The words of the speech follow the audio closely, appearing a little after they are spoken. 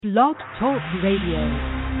Blog Talk Radio.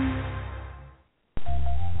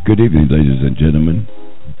 Good evening, ladies and gentlemen.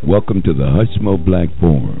 Welcome to the Hushmo Black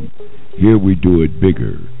Forum. Here we do it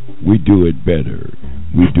bigger, we do it better,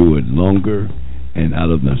 we do it longer, and out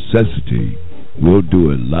of necessity, we'll do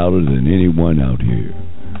it louder than anyone out here.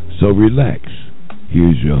 So relax.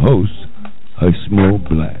 Here's your host, Hushmo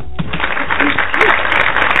Black.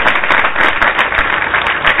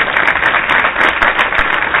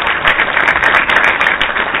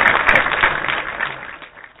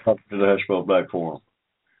 Up to the Hushmo Black Forum.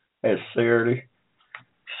 It's Saturday,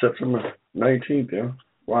 September 19th. Yeah.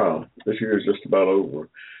 Wow, this year is just about over.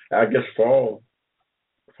 I guess fall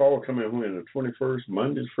will come in when? The 21st,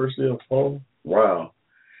 Monday's first day of fall? Wow.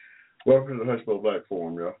 Welcome to the Hushmo Black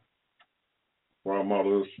Forum, y'all. Our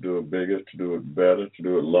motto is to do it bigger, to do it better, to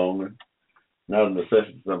do it longer. Not a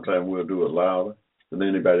necessity, sometimes we'll do it louder than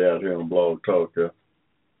anybody out here on Blog Talk.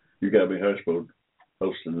 You got me, Hushmo,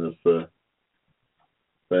 hosting this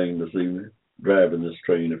thing this evening, driving this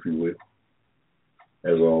train, if you will,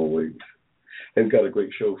 as always. And we've got a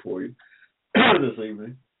great show for you this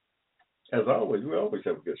evening. As always, we always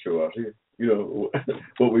have a good show out here. You know,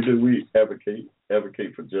 what we do, we advocate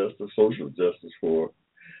for justice, social justice for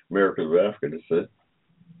Americans of African descent.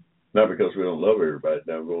 Not because we don't love everybody.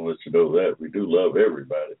 Now, I'm going to let you know that. We do love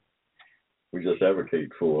everybody. We just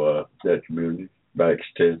advocate for that community. By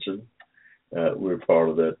extension, we're part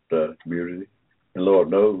of that community. And Lord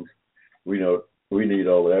knows, we need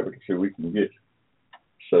all the advocacy we can get.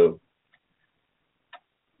 So,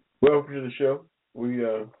 welcome to the show. We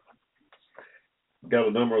got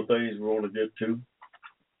a number of things we want to get to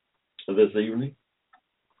this evening.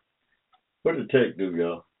 What did Tech do,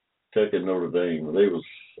 y'all? Tech and Notre Dame. They was,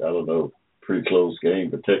 I don't know, pretty close game,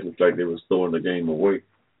 but Tech looked like they was throwing the game away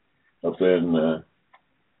up there in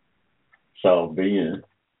South Bend.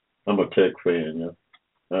 I'm a Tech fan, y'all.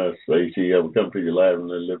 It's ATL. We come to you live and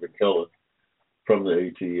live in color from the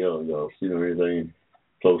ATL, y'all. You know, anything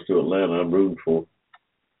close to Atlanta, I'm rooting for.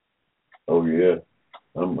 Oh yeah,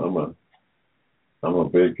 I'm a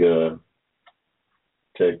big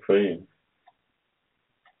Tech fan.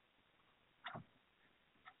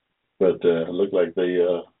 But it looked like they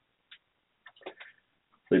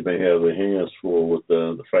may have their hands full with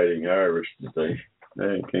the Fighting Irish today.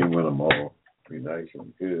 They can't win them all. Be nice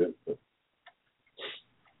and good, but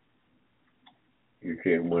you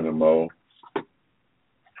can't win them all.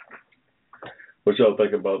 What y'all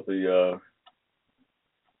think about the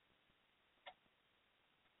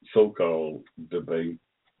so-called debate?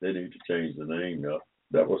 They need to change the name, y'all.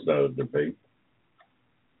 That was not a debate.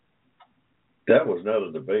 That was not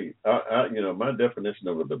a debate. My definition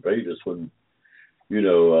of a debate is when,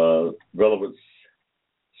 relevant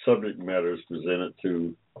subject matter is presented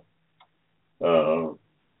to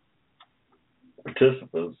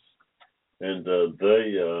participants, and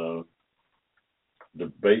they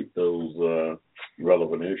debate those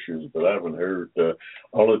relevant issues. But I haven't heard.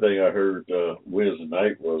 Only thing I heard Wednesday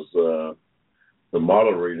night was the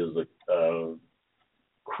moderators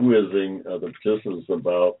quizzing the participants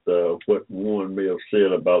about what one may have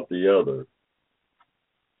said about the other,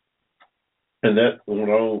 and that went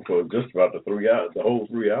on for just about the whole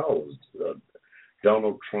 3 hours.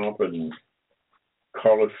 Donald Trump and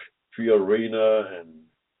Carla Fiorina and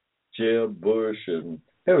Jeb Bush, and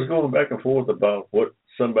it was going back and forth about what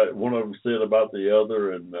one of them said about the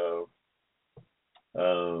other, and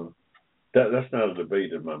that's not a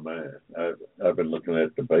debate in my mind. I've been looking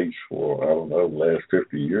at debates for, I don't know, the last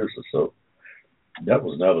 50 years or so. That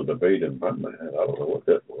was not a debate in my mind. I don't know what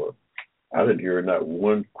that was. I didn't hear not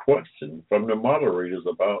one question from the moderators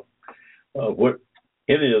about what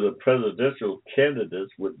any of the presidential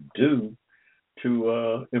candidates would do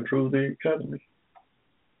to improve the economy.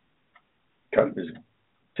 Economy's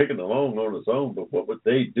ticking along on its own, but what would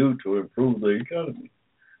they do to improve the economy?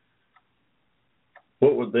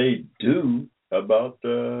 What would they do about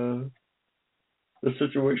the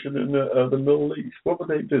situation in the Middle East? What would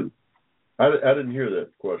they do? I didn't hear that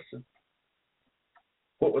question.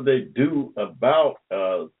 What would they do about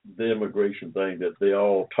the immigration thing that they're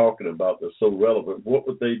all talking about that's so relevant? What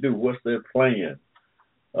would they do? What's their plan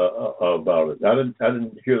about it? I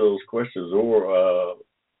didn't hear those questions or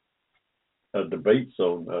debates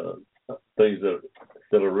on things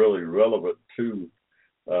that are really relevant to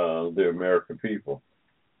the American people.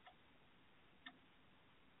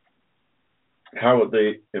 How would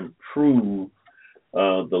they improve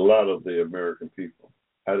the lot of the American people?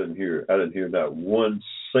 I didn't hear not one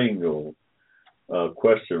single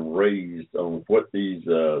question raised on what these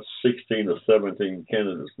 16 or 17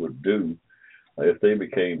 candidates would do if they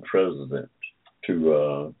became president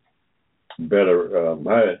to better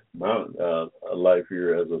my life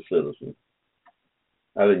here as a citizen.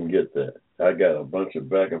 I didn't get that. I got a bunch of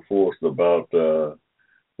back and forth about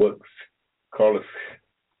what Carlos,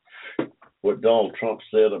 what Donald Trump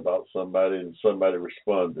said about somebody, and somebody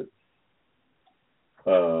responded.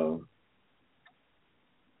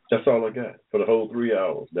 That's all I got for the whole 3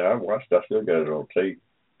 hours. Now I watched. I still got it on tape,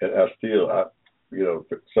 and if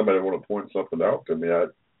somebody want to point something out to me,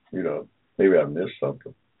 maybe I missed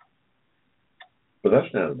something. But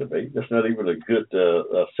that's not a debate. That's not even a good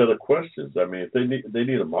set of questions. I mean, if they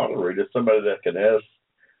need a moderator, somebody that can ask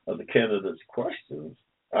the candidates questions.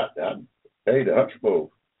 Hey, the Hushmo.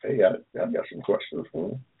 Hey, I got some questions for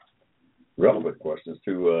them. Relevant questions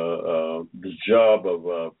to the job of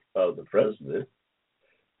the president.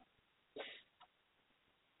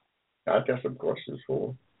 I got some questions for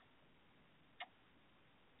them.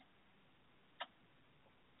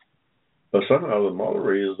 But somehow the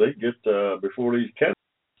moderators, they get before these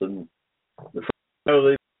candidates, and the first thing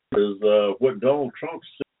they do is what Donald Trump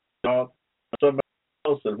said about somebody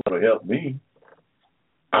else and want to help me.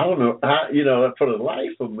 I don't know. For the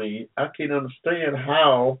life of me, I can't understand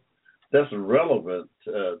how that's relevant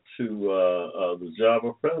to the job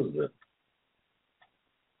of president.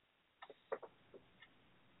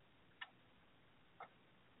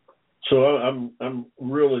 So I'm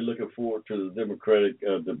really looking forward to the Democratic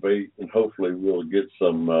debate, and hopefully we'll get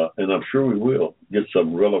some, and I'm sure we will get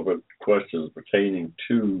some relevant questions pertaining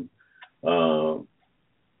to the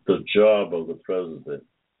job of the president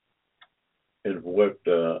and what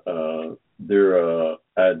their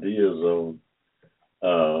ideas on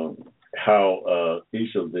how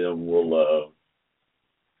each of them will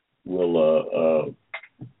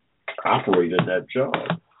operate in that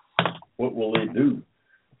job. What will they do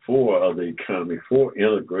for the economy, for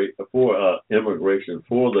immigration,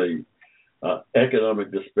 for the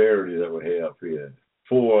economic disparity that we have here,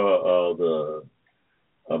 for the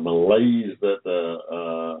malaise that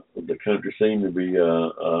the country seems to be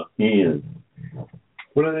in?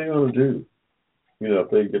 What are they going to do? If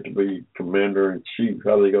they get to be commander in chief,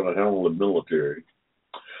 how are they going to handle the military?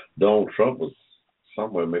 Donald Trump was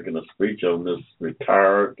somewhere making a speech on this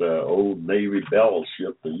retired old Navy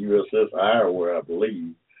battleship, the USS Iowa, I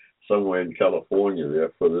believe, somewhere in California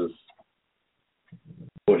there for this,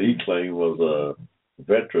 what he claimed was a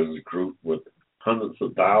veterans group with hundreds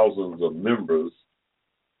of thousands of members.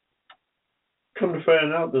 Come to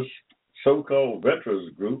find out, this so-called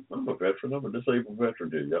veterans group, I'm a veteran, I'm a disabled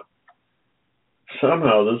veteran here, y'all.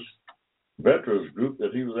 Somehow this veterans group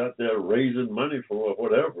that he was out there raising money for or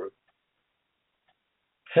whatever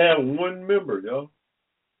had one member, y'all.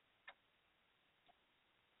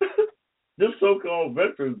 This so-called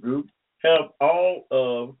veterans group have all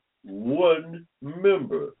of one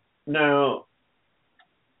member. Now,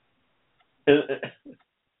 and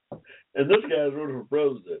this guy's running for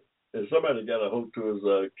president, and somebody got a hold to his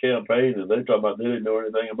campaign, and they talking about they didn't know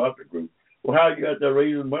anything about the group. Well, how you got there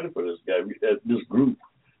raising money for this guy, this group,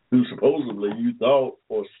 who supposedly you thought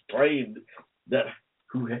or claimed that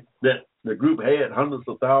the group had hundreds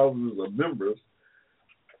of thousands of members,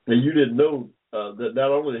 and you didn't know that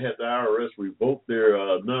not only had the IRS revoked their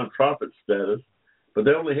nonprofit status, but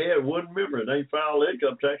they only had one member, and they filed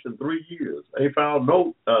income tax in 3 years. They filed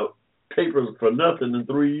no papers for nothing in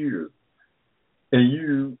 3 years. And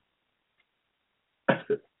you,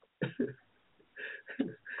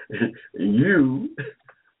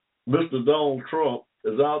 Mr. Donald Trump,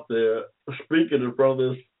 is out there speaking in front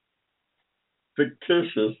of this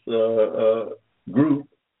fictitious group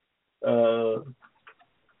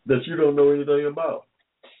that you don't know anything about.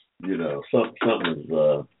 Something is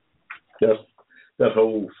that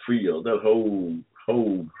whole field, that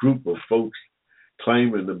whole group of folks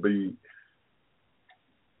claiming to be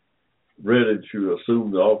ready to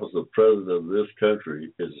assume the office of president of this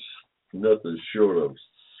country is nothing short of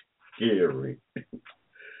scary.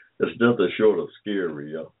 It's nothing short of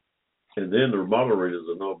scary, y'all. And then the moderators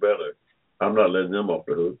are no better. I'm not letting them off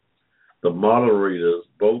the hook. The moderators,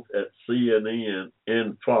 both at CNN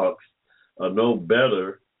and Fox, are no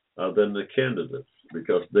better than the candidates,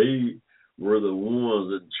 because they were the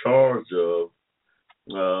ones in charge of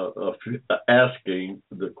asking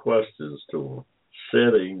the questions to them,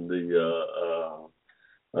 setting the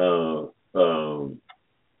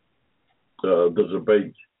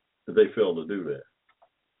debate. They failed to do that.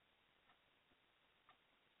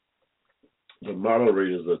 The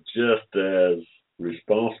moderators are just as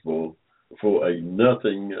responsible for a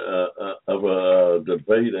nothing of a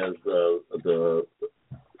debate as the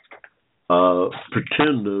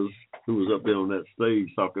pretenders who was up there on that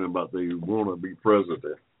stage talking about they want to be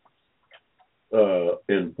president.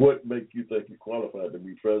 And what make you think you're qualified to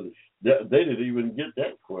be president? They didn't even get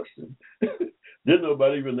that question. Didn't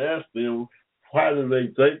nobody even ask them why do they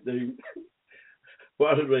think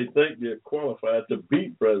they're qualified to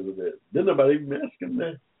be president? Didn't nobody even ask them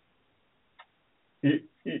that?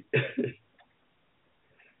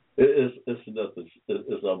 It's nothing.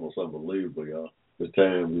 It's almost unbelievable, y'all. The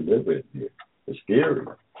time we live in here, it's scary.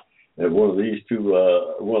 And one of these two,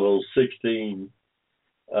 one of those 16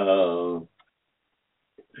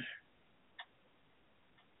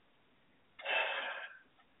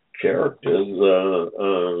 characters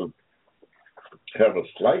have a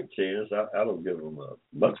slight chance. I don't give them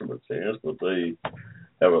much of a chance, but they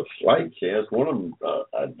have a slight chance. One of them,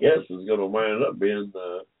 I guess, is going to wind up being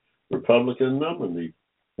the Republican nominee.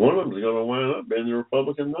 One of them is going to wind up being the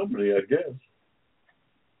Republican nominee, I guess.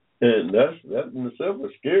 And that in itself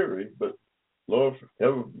is scary, but Lord,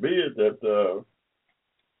 heaven forbid that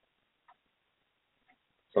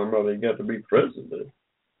somebody got to be president.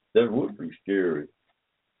 That would be scary.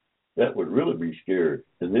 That would really be scary.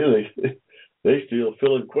 And then they still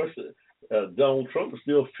filling questions. Donald Trump is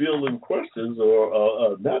still fielding questions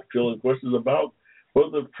or not fielding questions about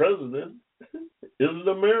whether the president is an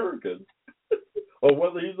American or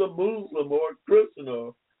whether he's a Muslim or a Christian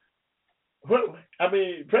or well, I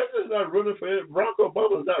mean, president's not running for it. Barack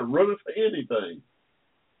Obama's not running for anything.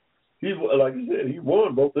 He's like you said, he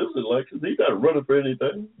won both his elections. He's not running for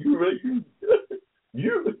anything. You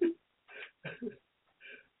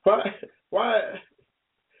why?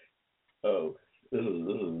 Oh, this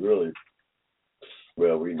is really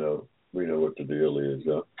well. We know what the deal is.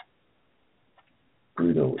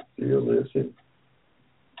 We know what the deal is.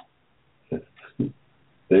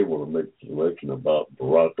 They want to make the election about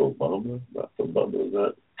Barack Obama. Barack Obama is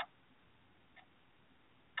not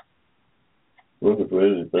looking for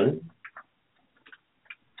anything.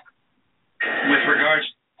 With regards.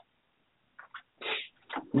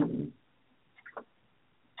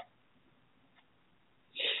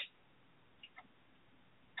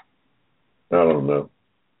 I don't know.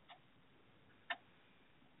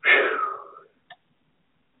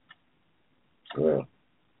 Well,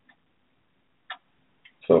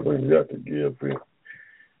 something's got to give here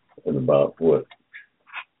in about, 12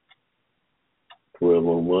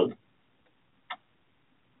 more months?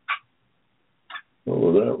 What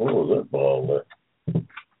was that ball there?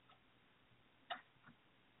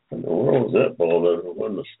 Where was that ball there? It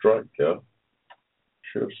wasn't a strike, y'all.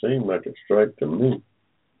 Sure seemed like a strike to me.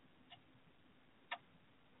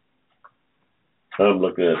 I'm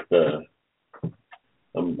looking at,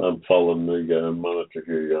 I'm following the monitor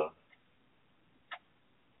here, y'all.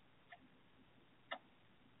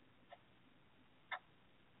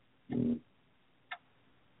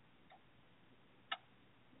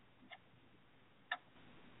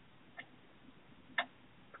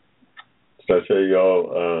 So I tell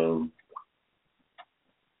y'all,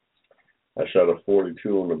 I shot a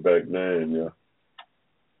 42 on the back nine, y'all.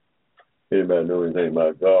 Anybody know anything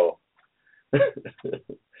about golf?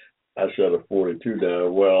 I shot a 42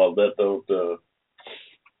 down. Well, that don't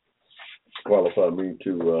qualify me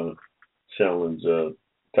to challenge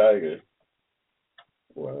Tiger.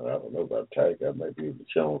 Well, I don't know about Tiger. I might be able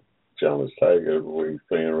to challenge Tiger where he's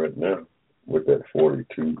playing right now with that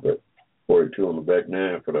 42, but 42 on the back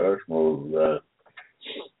nine for the Hushmo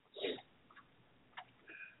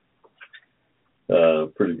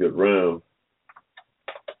pretty good round.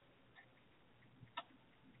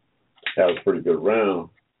 That was a pretty good round.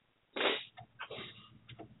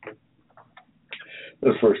 This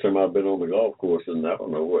is the first time I've been on the golf course in, I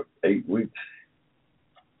don't know, 8 weeks.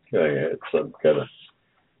 I had some kind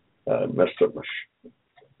of messed up my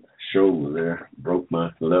shoulder there, broke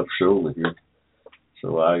my left shoulder here.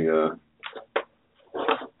 So I've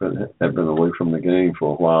been away from the game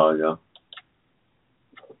for a while, y'all.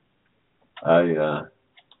 I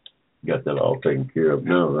got that all taken care of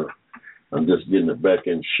now, though. I'm just getting it back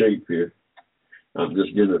in shape here. I'm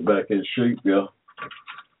just getting it back in shape, y'all.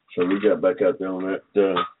 So we got back out there on that.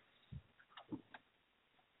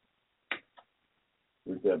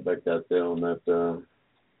 We got back out there on that.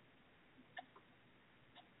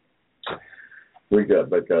 We got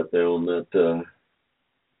back out there on that.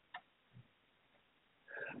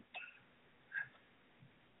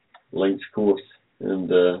 Links course and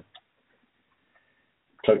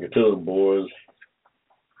took it to them, boys.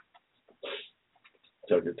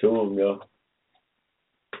 Took it to them, y'all.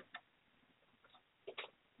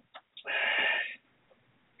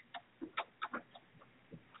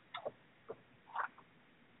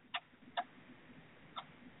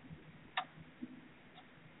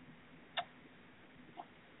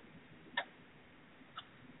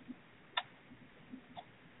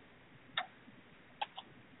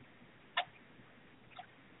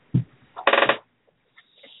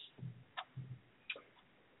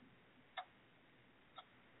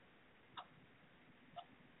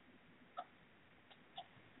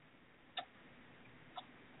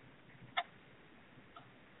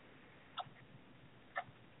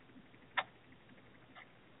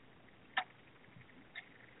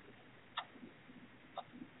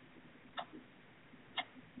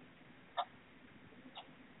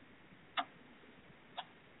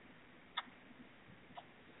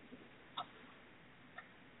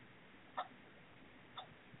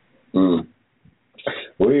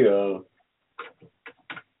 we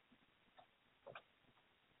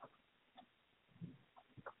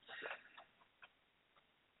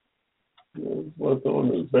what's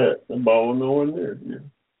on his bat? The ball nowhere near. Yeah.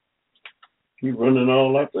 Keep running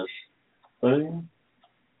all like this thing.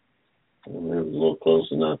 And it was a little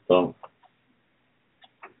closer than I thought.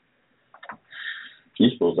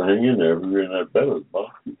 He's supposed to hang in there if you're in that batter's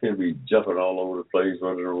box. You can't be jumping all over the place,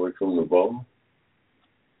 running away from the ball.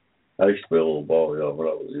 I used to play a little ball, y'all, when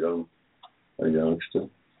I was a youngster.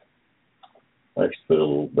 I used to play a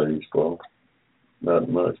little baseball. Not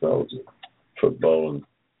much. I was a football and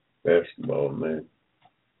basketball man.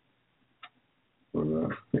 I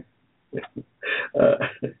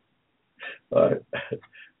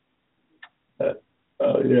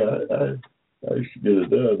used to get it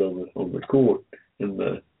done on the court in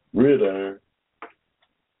the gridiron.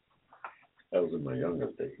 That was in my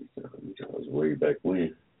younger days. That was way back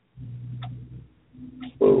when.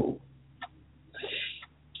 Whoa.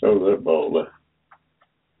 Oh, that ball.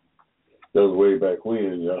 That was way back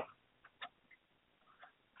when, y'all.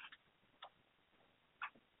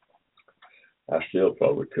 I still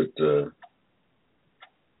probably could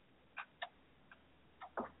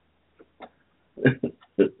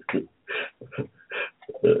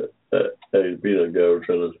hey, be that guy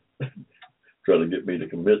trying to get me to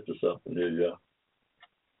commit to something here, y'all.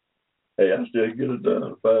 Hey, I still get it done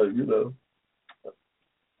if I,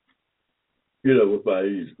 with my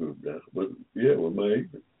age group now. But yeah, with my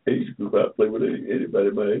age group, I play with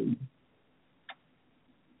anybody my age.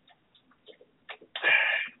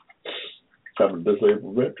 I'm a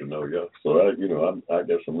disabled veteran, though, y'all. So I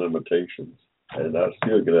got some limitations, and I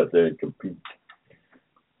still get out there and compete.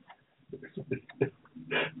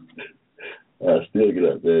 I still get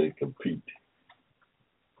out there and compete.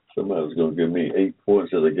 Somebody's gonna give me 8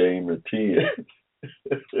 points at a game of 10.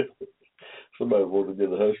 Somebody wants to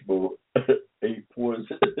get a Hushmo 8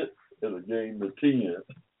 points in a game of 10.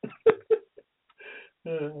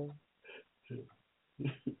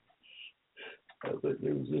 I think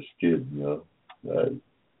they was just kidding, y'all. I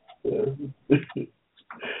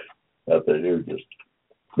think they were just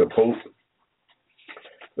the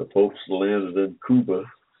Pope's landed in Cuba.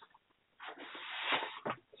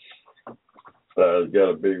 Got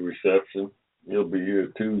a big reception. He'll be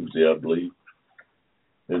here Tuesday, I believe,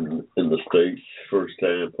 in the States. First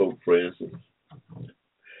time Pope Francis.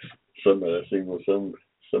 Somebody I seen with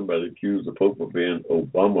somebody accused the Pope of being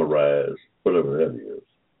Obama-rized, whatever that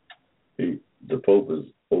is. The Pope is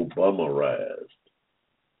Obama-rized.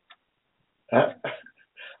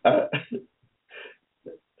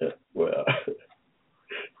 Well,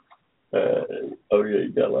 oh yeah,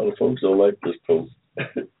 you got a lot of folks don't like this Pope.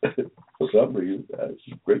 For some reason, that's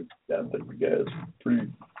great. I think the guy's pretty,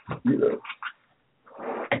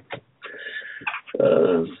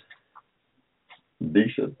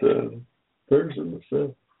 decent person.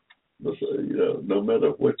 So, no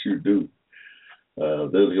matter what you do,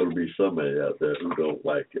 there's going to be somebody out there who don't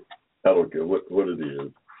like it. I don't care what it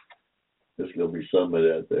is. There's going to be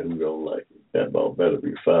somebody out there who don't like it. That ball better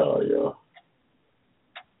be foul, y'all.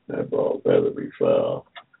 That ball better be foul.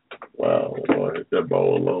 Wow, I hit that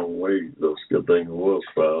ball a long way. That's a good thing it was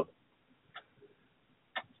foul.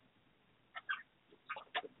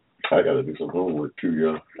 I got to do some homework too,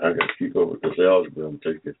 y'all. I got to keep up with this algebra. I'm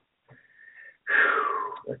taking.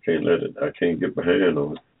 I can't get behind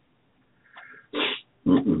on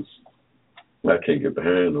it. I can't get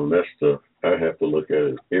behind on that stuff. I have to look at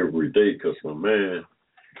it every day because my mind,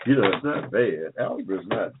 it's not bad. Algebra's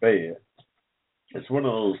not bad. It's one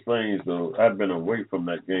of those things, though. I've been away from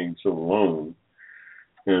that game so long,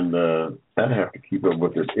 and I have to keep up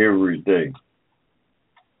with it every day.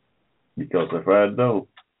 Because if I don't,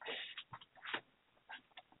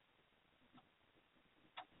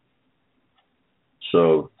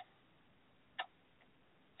 so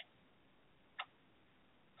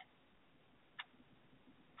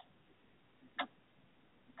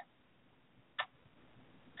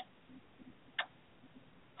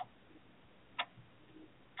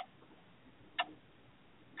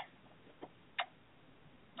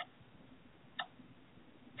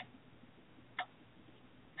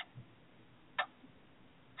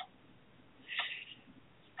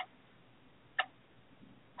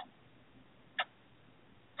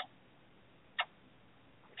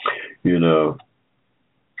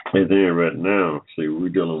and then right now, see, we're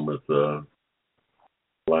dealing with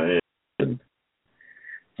land and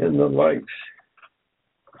the likes,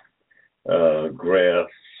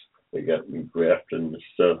 graphs. They got me grafting and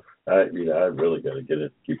stuff. I really got to get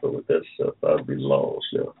it, keep up with that stuff. I'd be lost,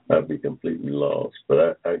 I'd be completely lost.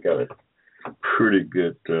 But I got a pretty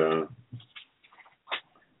good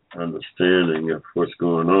understanding of what's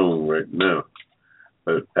going on right now.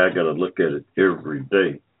 But I got to look at it every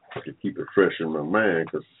day to keep it fresh in my mind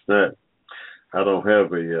because it's not. I don't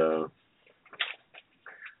have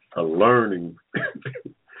a learning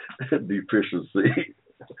deficiency.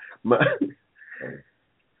 My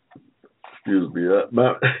excuse me.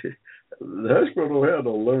 The Hushmo don't have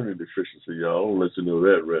no learning deficiency, y'all. I'll let you know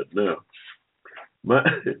that right now.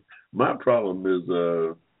 My problem is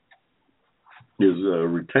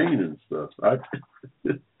retaining stuff.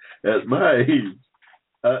 At my age,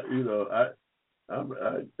 I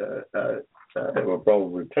have a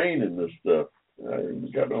problem retaining this stuff. I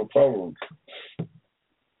ain't got no problem.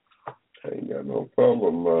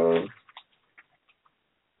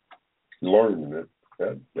 Learning it. I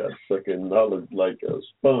suck in knowledge like a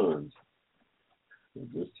sponge.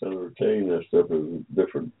 Just trying to retain that stuff is a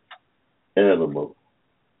different animal.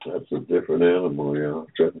 That's a different animal, you know.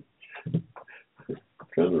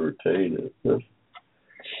 Trying to retain it.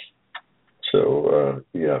 So,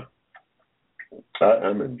 yeah.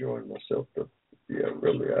 I'm enjoying myself, though. Yeah,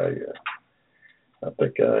 really. I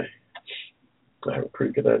think I have a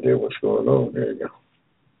pretty good idea what's going on. There you go.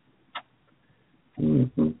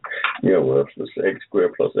 Mm-hmm. Yeah, well, if it's x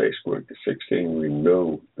squared plus x squared to 16, we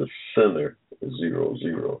know the center is 0,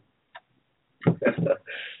 0.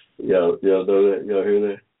 Y'all know that? Y'all hear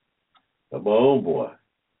that? I'm my own boy.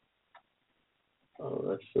 Oh,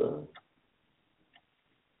 that's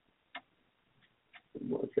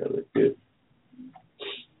what kind of kid.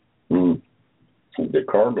 The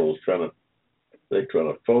Cardinals trying to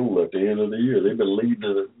fold at the end of the year. They've been leading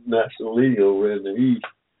the National League over in the East.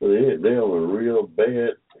 But they're on a real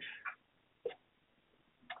bad.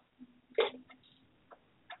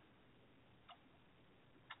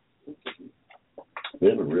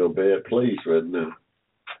 They're in a real bad place right now.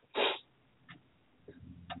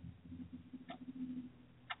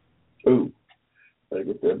 Ooh, gotta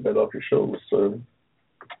get that bet off your shoulders, son.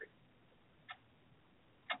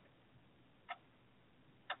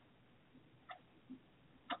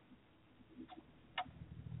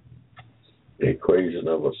 The equation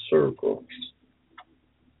of a circle.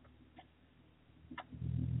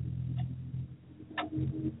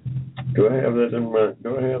 Do I have that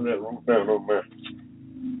wrote down on my?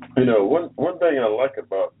 You know, one thing I like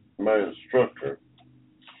about my instructor,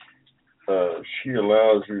 she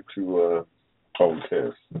allows you to on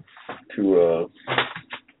test to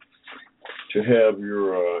have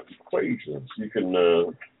your equations. You can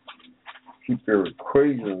keep your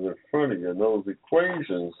equations in front of you, and those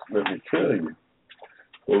equations, let me tell you,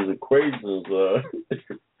 those equations,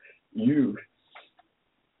 you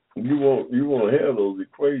won't have those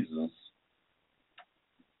equations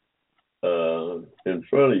in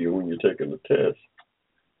front of you when you're taking the test.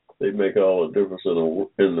 They make all the difference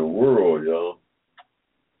in the world, y'all.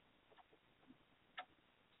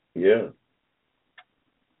 Yeah.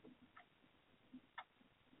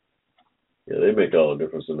 Yeah, they make all the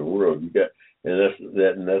difference in the world. That's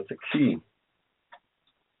the key.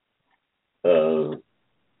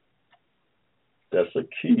 That's the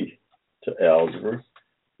key to algebra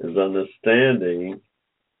is understanding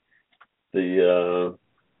the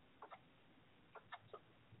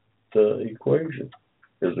equation.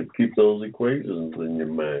 Is to keep those equations in your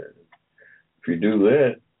mind. If you do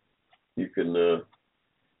that, you can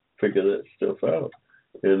figure that stuff out,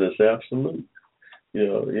 and it's absolute. You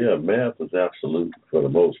know, yeah, math is absolute for the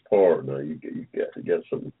most part. Now you can get into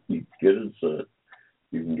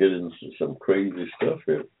some crazy stuff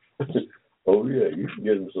here. Oh yeah, you can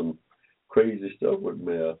get into some crazy stuff with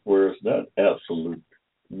math where it's not absolute.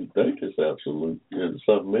 You think it's absolute and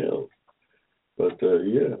something else, but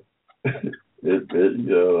yeah, it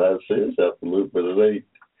I say it's absolute, but it ain't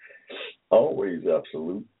always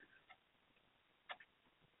absolute.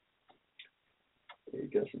 You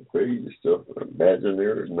got some crazy stuff,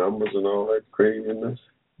 imaginary numbers and all that craziness.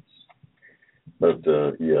 But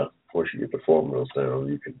yeah, once you get the formulas down,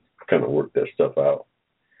 you can kind of work that stuff out.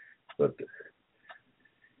 But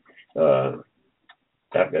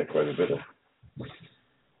I've got quite a bit of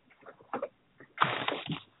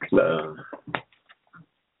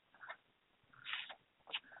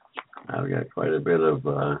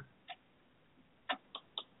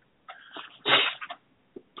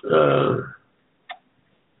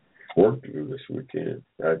work to do this weekend.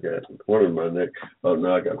 I got one of my next. Oh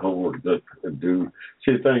no, I got homework to do.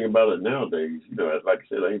 See, the thing about it nowadays, you know, like I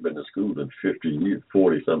said, I ain't been to school in 50 years,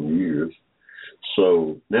 40-something years.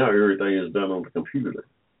 So now everything is done on the computer.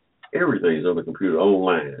 Everything's on the computer,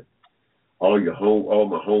 online. All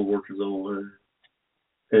my homework is online.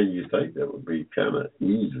 And you think that would be kind of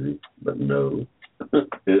easy, but no,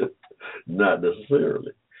 not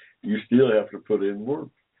necessarily. you still have to put in work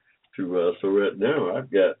to. So right now,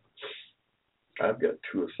 I've got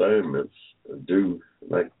 2 assignments due,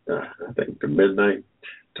 like I think to midnight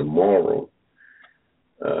tomorrow.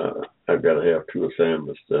 I've got to have 2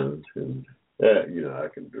 assignments done, and I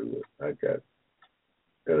can do it.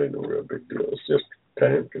 That ain't no real big deal. It's just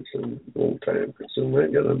time consuming, old time consuming. I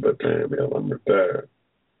ain't got nothing but time. Hell, I'm retired.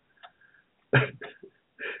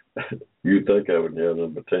 You think I would have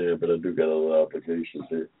nothing but time, but I do got other obligations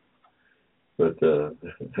here. But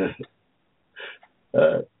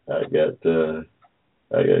I got to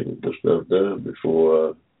get this stuff done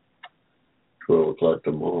before 12 o'clock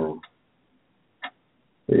tomorrow.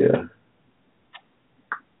 Yeah.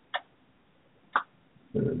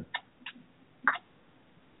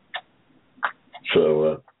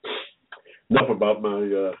 So enough about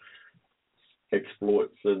my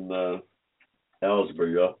exploits in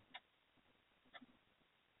Alsbury, y'all.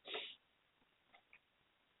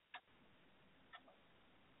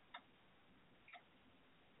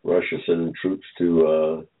 Russia sending troops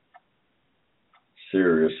to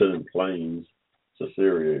Syria, sending planes to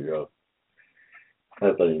Syria, y'all.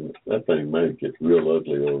 That thing might get real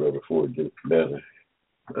ugly over there before it gets better.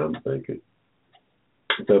 I'm thinking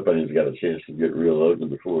that thing's got a chance to get real ugly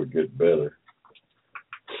before it gets better.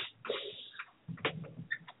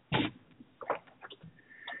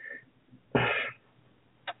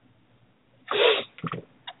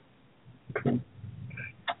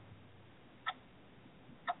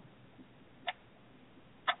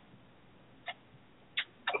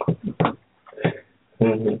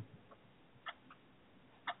 Mm-hmm.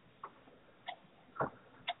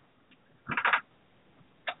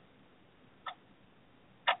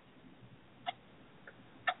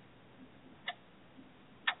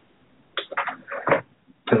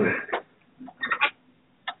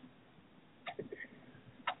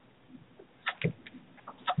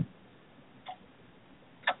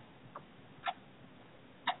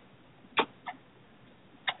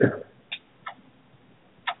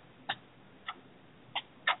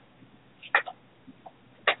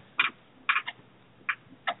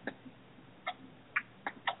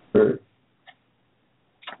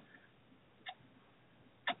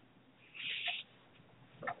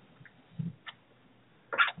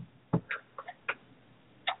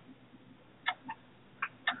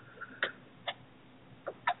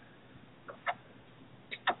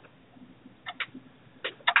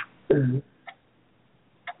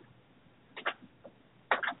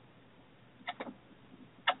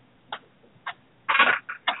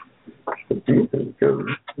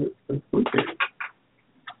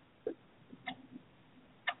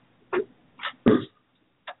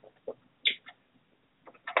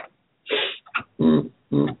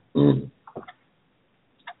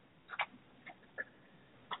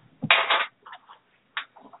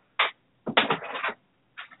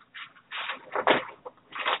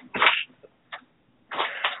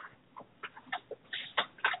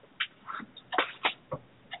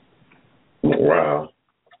 Wow.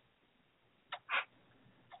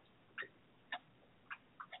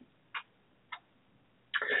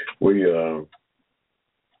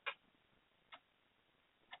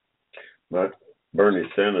 Bernie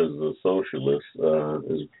Sanders, a socialist,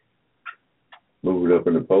 is moved up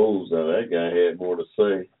in the polls. That guy had more to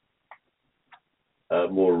say,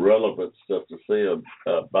 more relevant stuff to say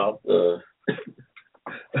about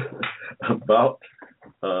about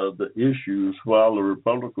the issues, while the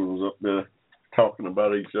Republicans was up there talking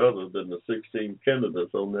about each other than the 16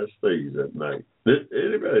 candidates on that stage that night.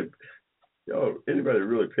 Anybody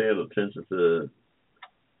really paying attention to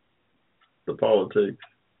the politics?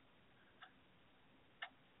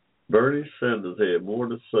 Bernie Sanders had more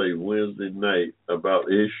to say Wednesday night about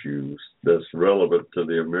issues that's relevant to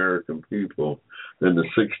the American people than the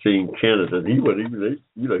 16 candidates. He wasn't even,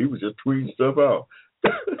 he was just tweeting stuff out.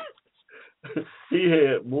 He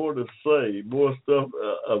had more to say, more stuff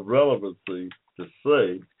of relevancy to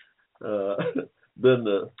say than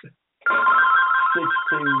the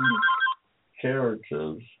 16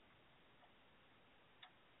 characters.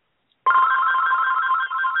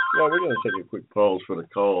 Well, we're going to take a quick pause for the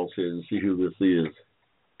calls here and see who this is.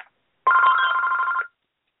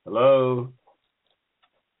 Hello?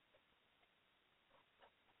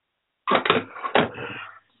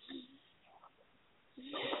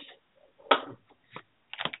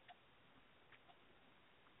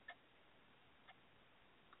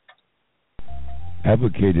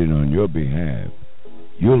 Advocating on your behalf,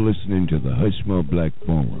 you're listening to the Hushmo Black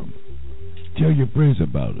Forum. Tell your friends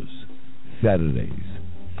about us. Saturdays,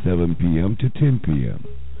 7 p.m. to 10 p.m.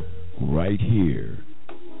 right here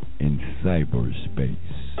in cyberspace.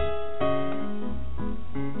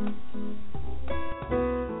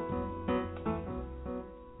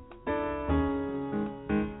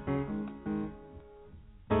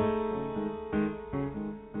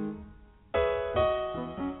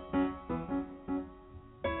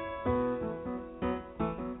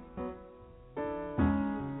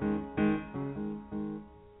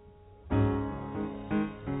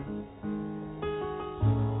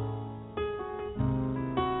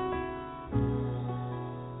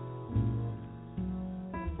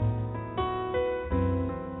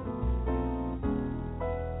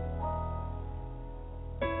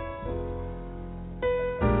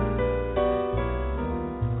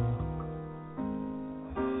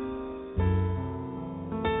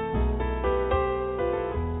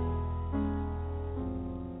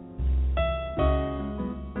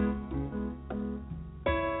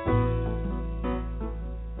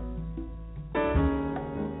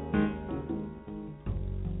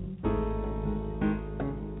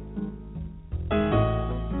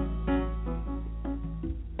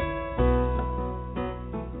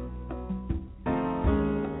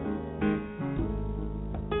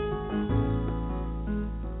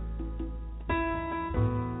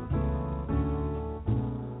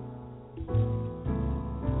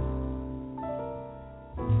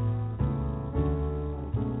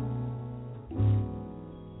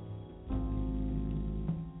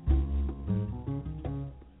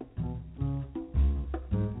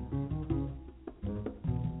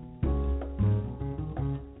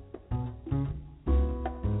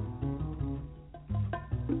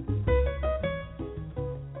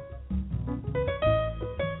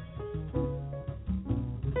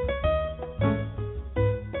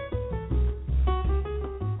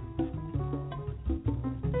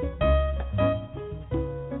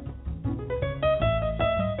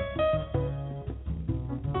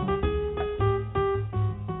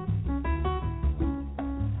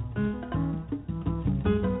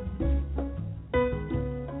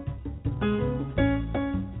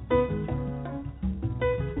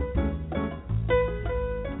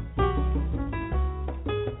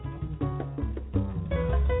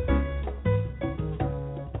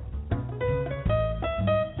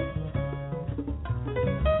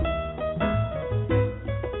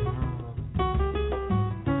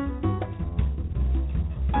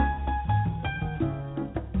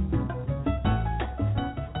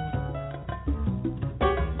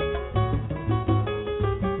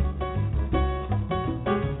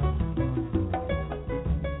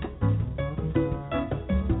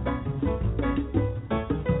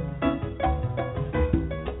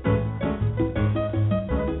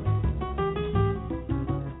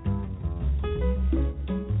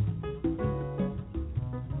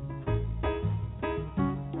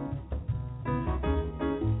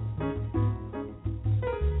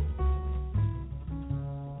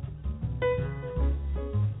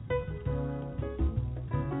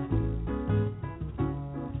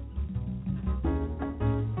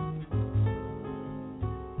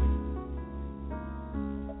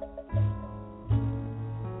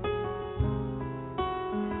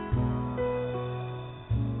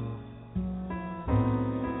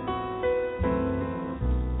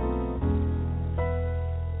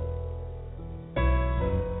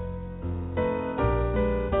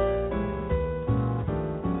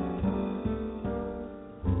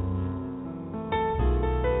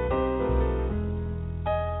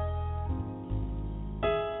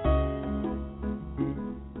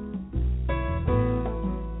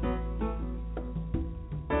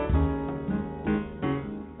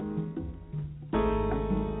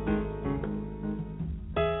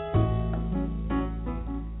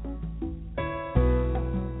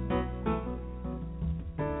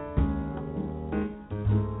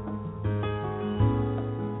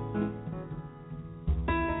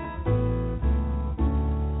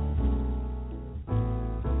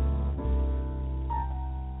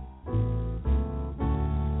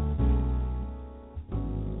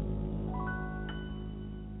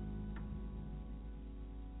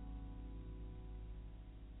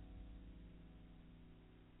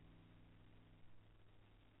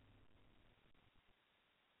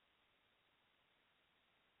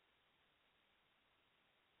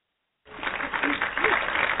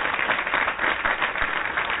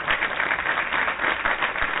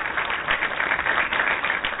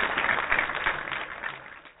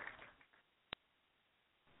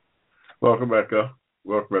 Welcome back up.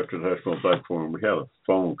 Welcome back to the Hushmo platform. We had a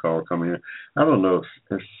phone call come in. I don't know.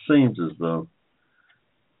 It seems as though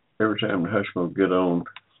every time the Hushmo get on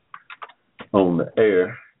the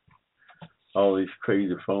air, all these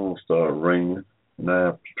crazy phones start ringing. And I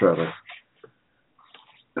have to try to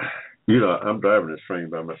I'm driving this train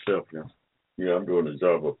by myself now. I'm doing the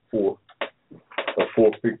job of four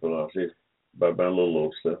people out here by my little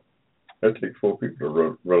old stuff. That takes four people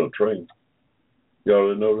to run a train. Y'all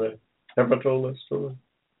didn't know that? Have I told that story?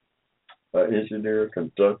 An engineer,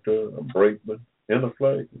 conductor, a brakeman, and a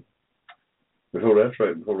flagman. Before this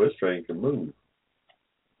train can move.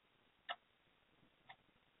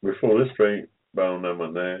 Before this train bound number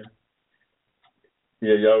 9.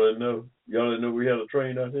 Yeah, y'all didn't know. Y'all didn't know we had a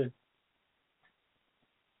train out here.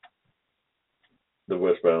 The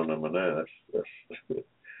westbound number 9. That's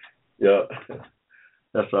yeah.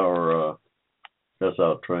 That's our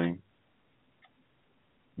train.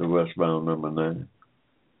 The westbound number 9.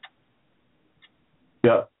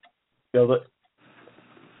 Yeah. Yeah.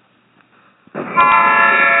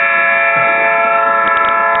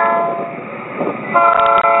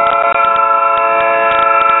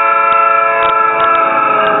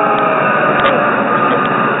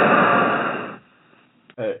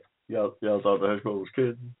 Hey, y'all thought the Hushmo was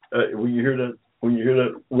kidding. When you hear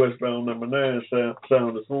that westbound number 9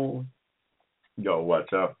 sound this morning, y'all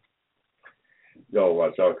watch out. Y'all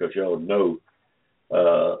watch out, because y'all know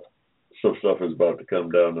some stuff is about to come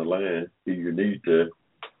down the line. You need to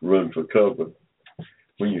run for cover.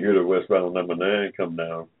 When you hear the westbound number 9 come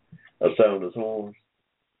down, sound his horns,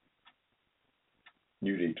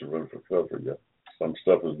 you need to run for cover. Yeah, some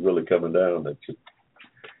stuff is really coming down at you.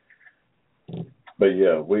 But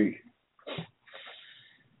yeah, we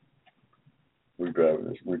drive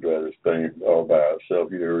this thing all by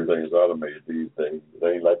ourselves. Everything's automated these days. It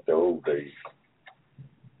ain't like the old days.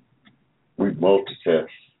 We multitask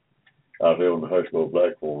out here on the Hushmo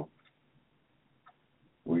Black Forum.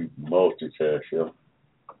 We multitask, yeah.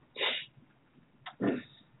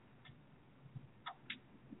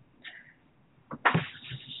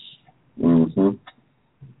 Mm-hmm.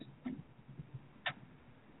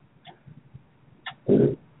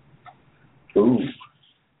 Yeah. Ooh.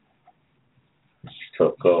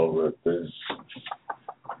 Tough call right there.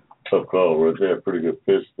 Pretty good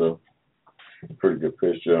pitch, though. Pretty good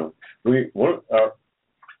pitch, John. I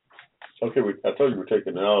told you we're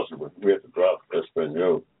taking the algebra. We have to drop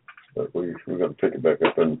Espanol, but we're going to pick it back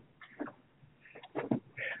up in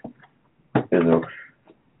the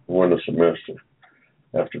winter semester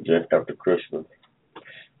after Christmas.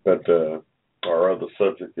 But our other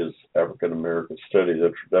subject is African American Studies,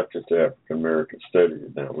 Introduction to African American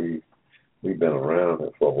Studies. Now we've been around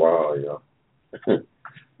it for a while, y'all.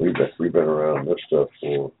 We've been around this stuff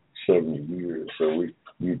for 70 years, so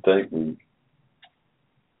you'd think we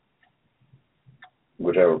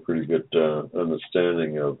would have a pretty good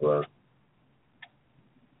understanding of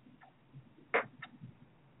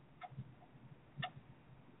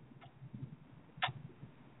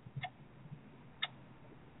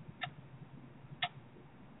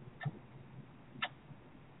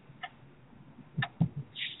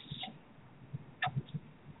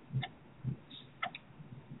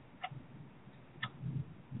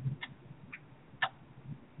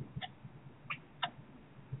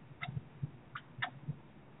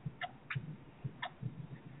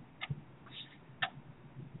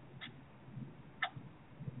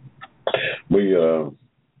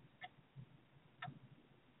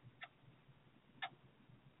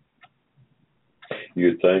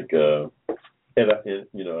you'd think, and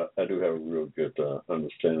I do have a real good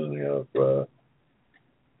understanding of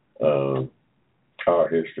our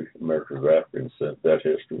history, American African descent, that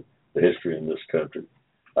history, the history in this country.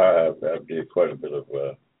 I did quite a bit of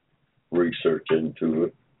research into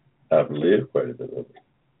it. I've lived quite a bit of it.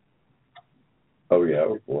 Oh yeah, I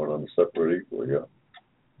was born on the separate equal, yeah.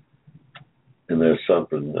 And there's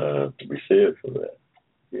something to be said for that.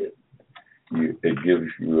 It gives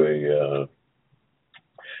you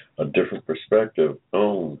a different perspective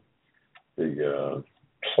on the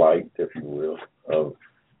plight, if you will, of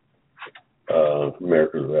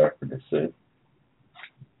Americans of African descent.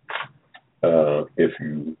 If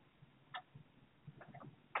you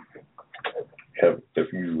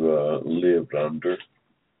lived under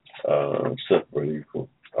separate equal.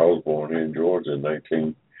 I was born in Georgia in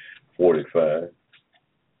 1945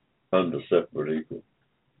 under separate equal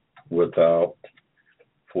without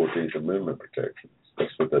 14th Amendment protections.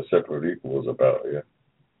 That's what that separate equal was about, yeah.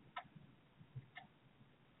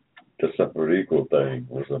 The separate equal thing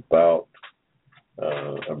was about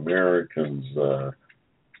Americans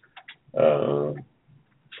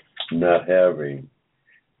not having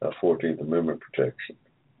a 14th Amendment protection.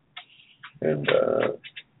 And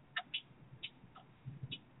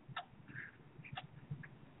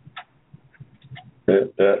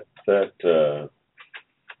that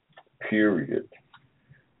period,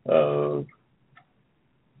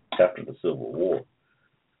 after the Civil War.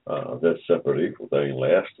 That separate equal thing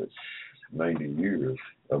lasted 90 years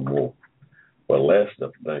or more. Well, it lasted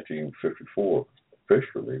up to 1954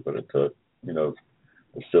 officially, but it took, the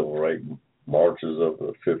civil rights marches of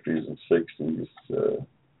the 50s and 60s,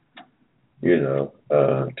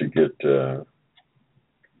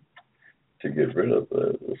 to get rid of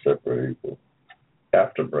the separate equal.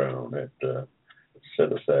 After Brown had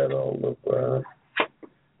set aside all of the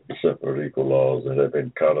separate equal laws that had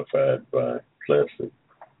been codified by Plessy.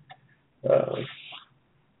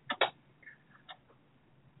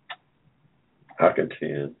 I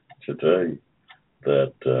contend today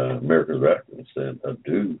that Americans of African descent are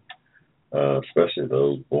due, especially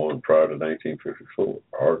those born prior to 1954,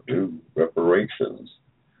 are due reparations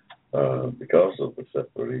because of the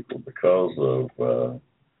separate equal, because of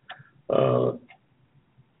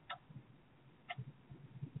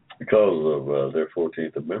their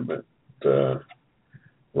 14th Amendment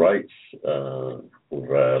rights were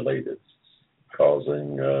violated, causing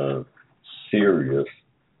serious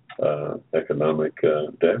economic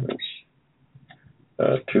damage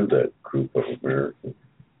to that group of Americans.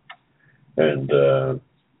 And the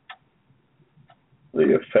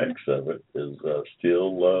effects of it is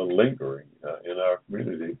still lingering in our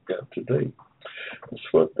community today.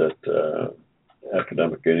 That's what that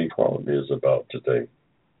academic inequality is about today,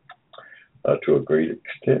 to a great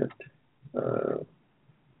extent.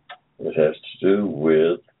 It has to do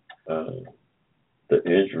with the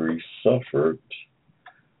injuries suffered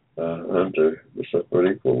under the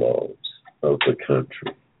separate equal laws of the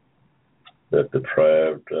country that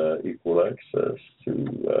deprived equal access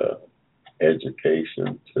to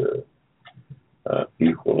education, to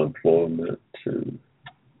equal employment, to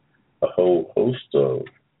a whole host of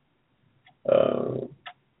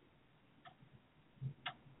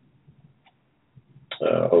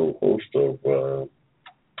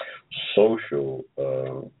social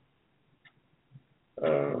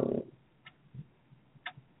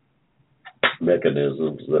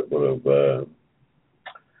mechanisms that would have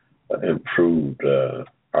improved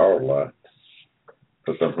our lives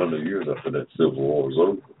for some 100 years after that Civil War was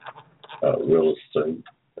over. Real estate,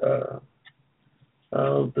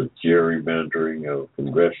 the gerrymandering of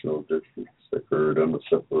congressional districts occurred under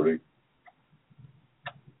separate.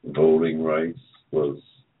 Voting rights was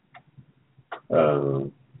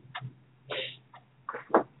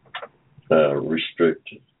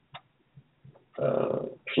restricted.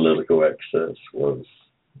 Political access was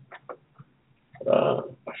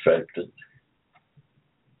affected.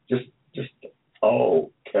 Just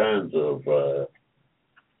all kinds of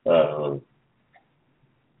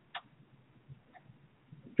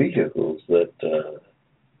vehicles that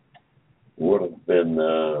would have been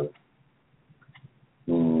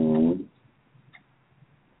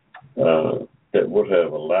that would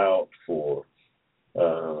have allowed for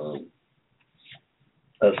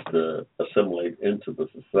us to assimilate into the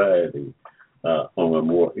society on a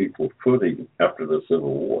more equal footing after the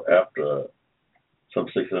Civil War, after some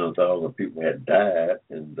 600,000 people had died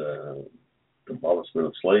in the abolishment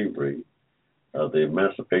of slavery, the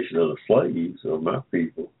emancipation of the slaves, of my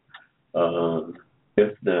people.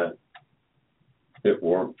 If not, it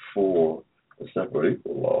weren't for the separate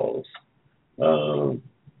equal laws,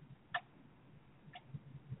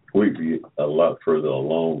 we'd be a lot further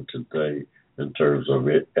along today in terms of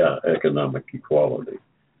economic equality.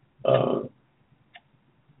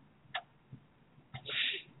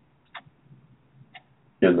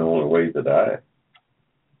 And the only way that I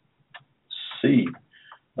see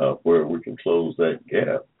where we can close that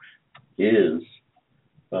gap is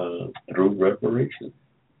through reparations.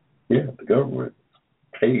 Yeah, the government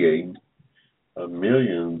paying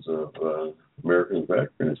millions of Americans of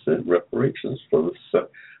African descent reparations for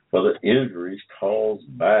the injuries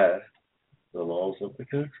caused by the laws of the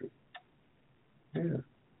country. Yeah,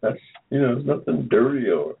 that's, there's nothing dirty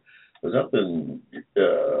or there's nothing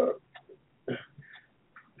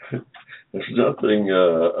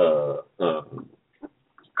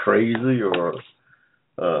crazy or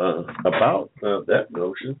about that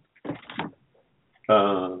notion.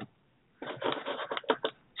 As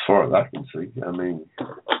far as I can see, I mean,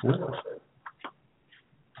 yeah.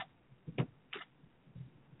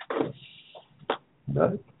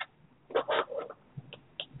 No.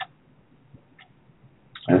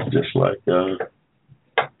 It's just like,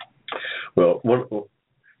 well,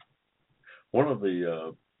 one of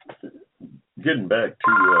the, getting back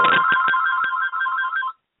to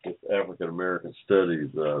this African American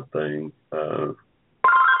Studies thing,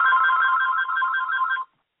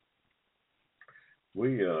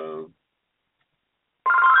 we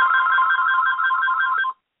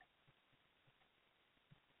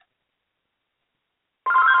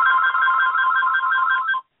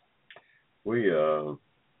We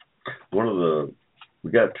one of the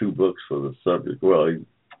we got two books for the subject. Well,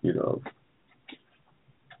 you know,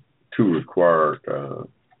 two required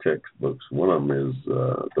textbooks. One of them is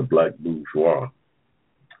The Black Bourgeois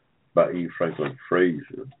by E. Franklin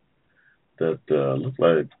Frazier. That looks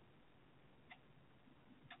like it's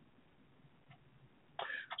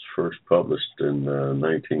first published in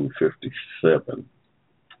 1957.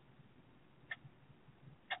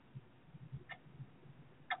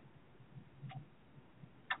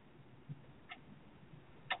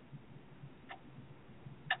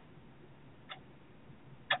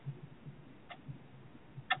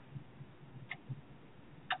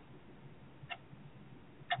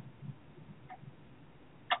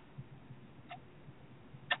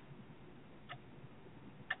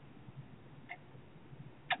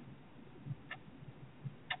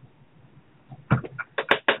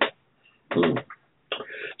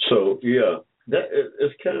 So yeah,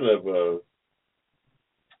 it's kind of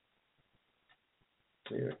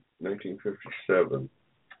 1957.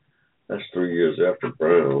 That's 3 years after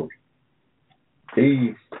Brown.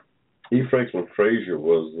 E. Franklin Frazier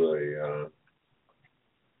was a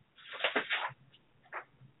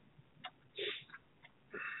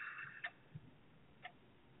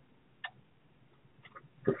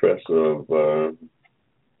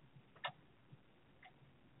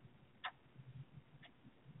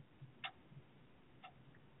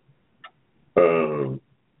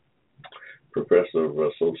professor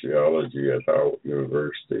of sociology at Howard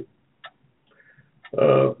University.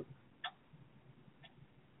 The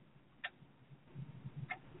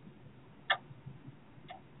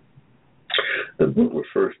book was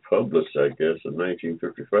first published, I guess, in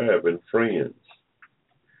 1955 in France.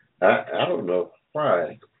 I don't know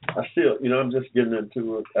why. I still, I'm just getting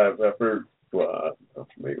into it. I've heard, well, I'm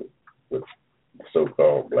familiar with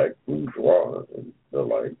so-called black bourgeois and the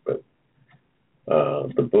like, but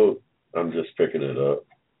the book, I'm just picking it up.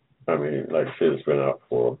 I mean, like I said, it's been out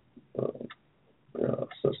for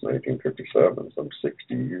since 1957, some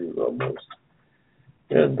 60 years almost,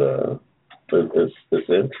 and it's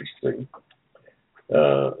interesting.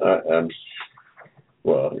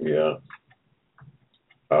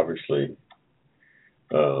 Obviously,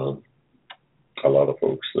 a lot of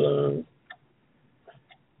folks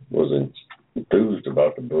was enthused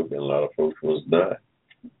about the book, and a lot of folks was not,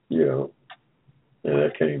 and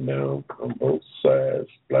that came down on both sides,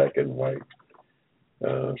 black and white.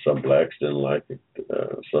 Some blacks didn't like it,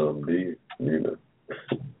 some did,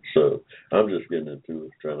 So I'm just getting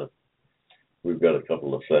into it, we've got a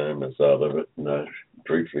couple of assignments out of it, and I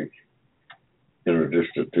briefly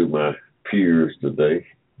introduced it to my peers today.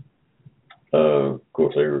 Of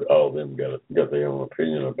course, all of them got their own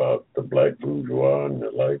opinion about the black bourgeois and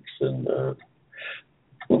the likes, and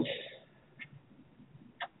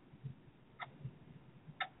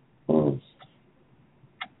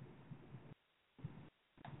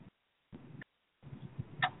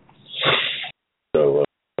so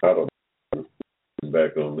I don't know,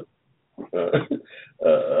 back on it.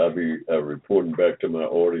 I'll be reporting back to my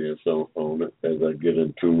audience on it as I get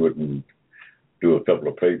into it and do a couple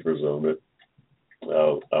of papers on it.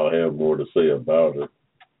 I'll have more to say about it.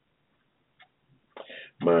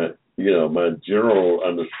 My general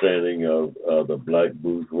understanding of the black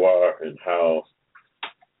bourgeois and how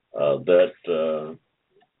that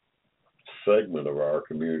segment of our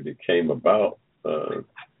community came about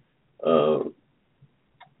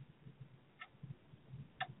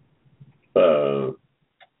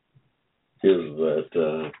is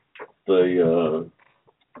that they,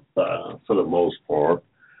 for the most part,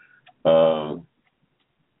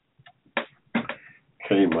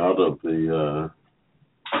 came out of the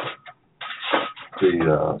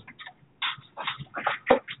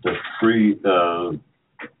free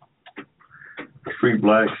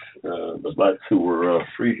blacks, the blacks who were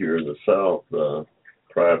free here in the South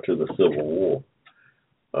prior to the Civil War,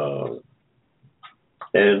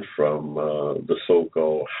 and from the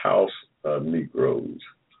so-called house Negroes,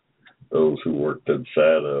 those who worked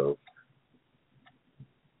inside of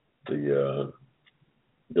the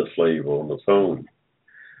slave owner's home,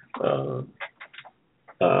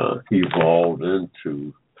 evolved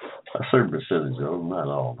into a certain percentage of them, not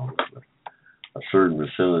all of them, but a certain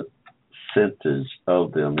percentage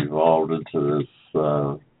of them evolved into this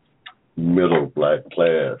middle black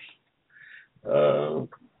class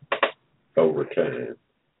over time,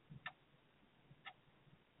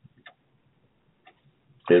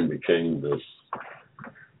 and became this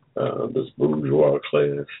bourgeois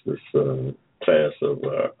class, this class of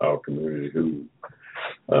our community who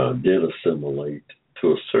did assimilate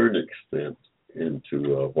to a certain extent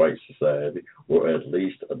into white society, or at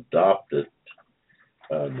least adopted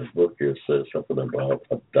the book here says something about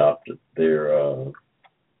adopted their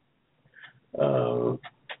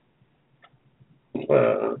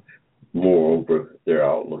moreover, their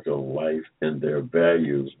outlook on life and their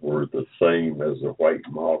values were the same as the white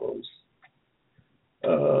models.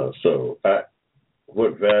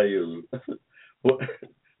 What values, what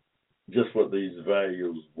these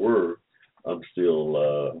values were, I'm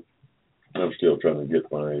still trying to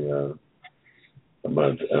get my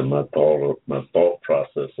thought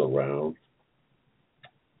process around.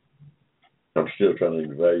 I'm still trying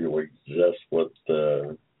to evaluate just what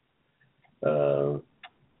their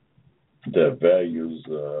values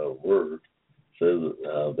were. Says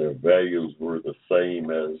their values were the same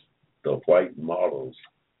as the white models.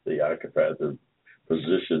 They occupied the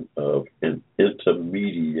position of an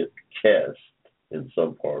intermediate caste in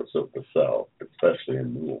some parts of the South, especially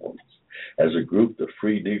in New Orleans. As a group, the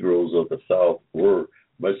free Negroes of the South were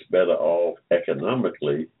much better off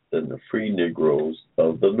economically than the free Negroes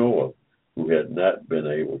of the North, who had not been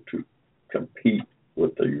able to compete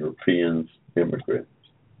with the Europeans immigrants.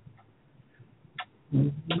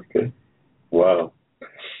 Okay. Wow.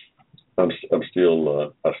 I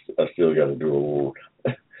still got to do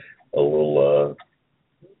a little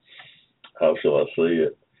how shall I say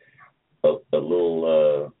it? A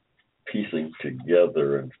little piecing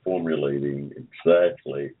together and formulating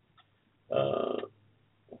exactly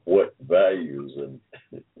what values and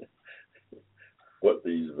what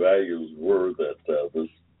these values were that this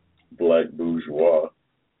black bourgeois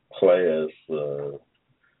class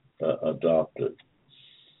adopted.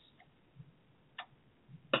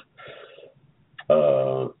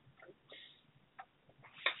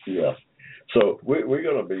 Yeah. So we're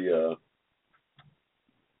going to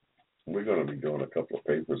be doing a couple of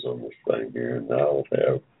papers on this thing here, and I'll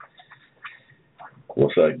have,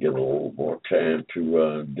 once I get a little more time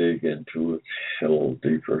to dig into it a little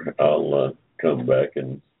deeper, I'll come back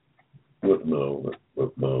and with my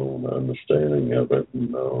own understanding of it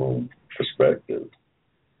and my own perspective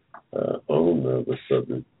on the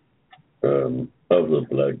subject of the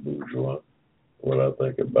black bourgeois, what I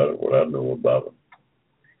think about it, what I know about it.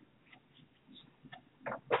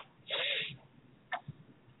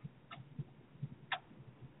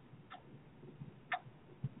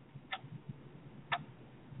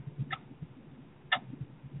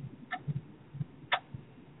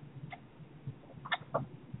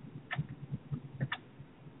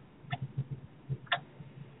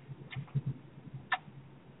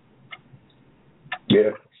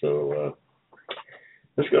 Yeah, so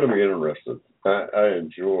it's going to be interesting. I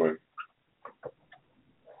enjoy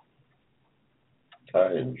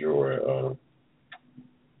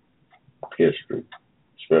history,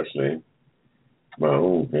 especially my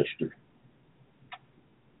own history.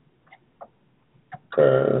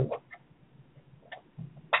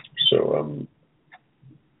 So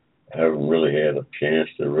I haven't really had a chance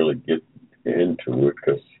to really get into it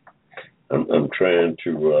because I'm trying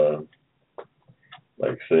to,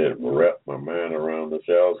 like I said, wrap my mind around this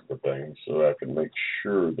algebra thing so I can make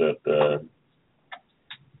sure that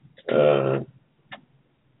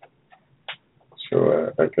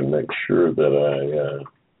I can make sure that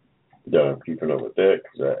I'm keeping up with that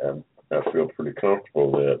because I feel pretty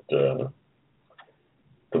comfortable that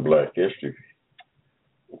the Black history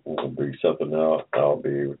will be something I'll be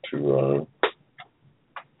able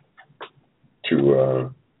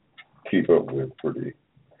to keep up with pretty.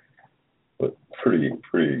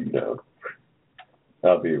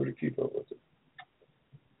 I'll be able to keep up with it,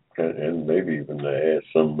 and maybe even add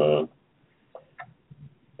some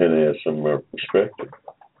perspective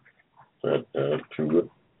to it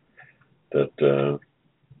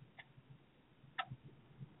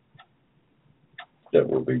that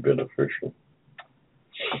will be beneficial.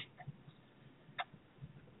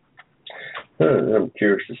 I'm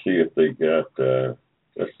curious to see if they got.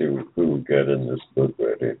 Let's see who we got in this book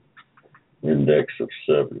right here. Index of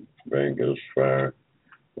 7, Vanguard's Fire,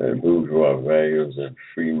 and Bourgeois Values and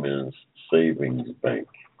Freeman's Savings Bank,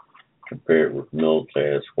 compared with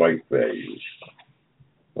middle-class white values.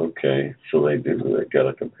 Okay, so they got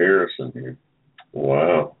a comparison here.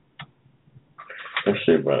 Wow. Let's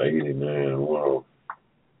say about 89. Wow.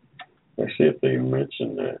 Let's see if they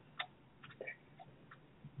mention that.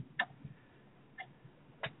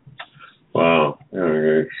 Wow.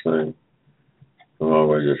 Very interesting. I'm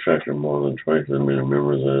always attracted more than twice as many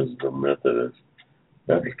members as the Methodist.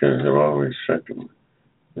 Africans have always attracted me.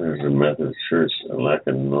 There's a Methodist church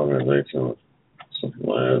lacking an organization with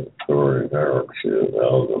centralized authority and hierarchy of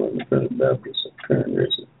those independent Baptists of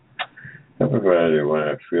congregation. Have a Provided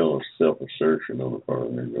why I feel of self-assertion on the part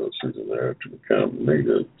of Negroes who desire to become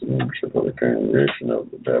leaders, the membership of the congregation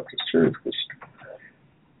of the Baptist Church, which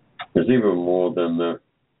is even more than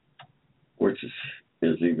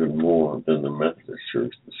even more than the Methodist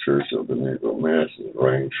Church. The Church of the Negro masses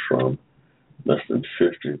range from less than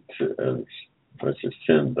 50 to as much as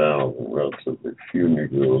 10,000. Relatively few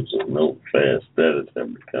Negroes of middle class status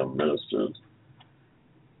have become ministers.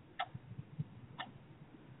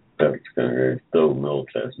 Baptist congregation, though middle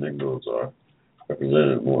class Negroes are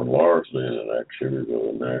represented more largely in the activities of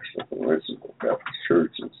the national convention of Baptist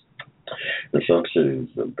churches. In some cities,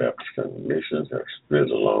 the Baptist congregations have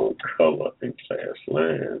split along color and class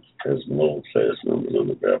lines, as middle class members of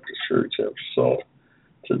the Baptist church have sought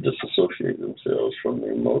to disassociate themselves from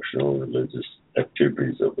the emotional and religious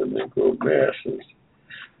activities of the Negro masses.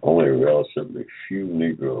 Only relatively few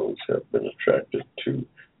Negroes have been attracted to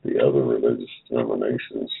the other religious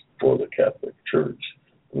denominations or the Catholic Church.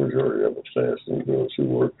 The majority of the class Negroes who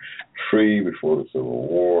were free before the Civil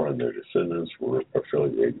War and their descendants were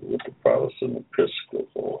affiliated with the Protestant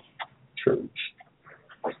Episcopal Church.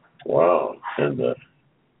 Wow. And the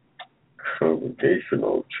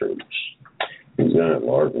Congregational Church represented a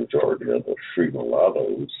large majority of the free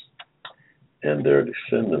mulattoes, and their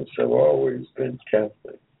descendants have always been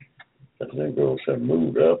Catholic. As Negroes have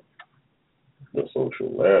moved up the social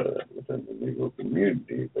ladder within the Negro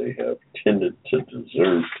community, they have tended to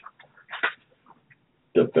desert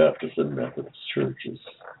the Baptist and Methodist churches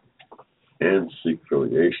and seek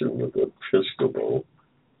affiliation with the Episcopal,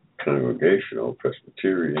 Congregational,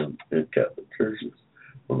 Presbyterian, and Catholic churches.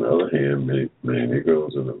 On the other hand, many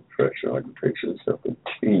Negroes in the professional occupations have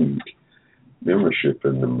continued membership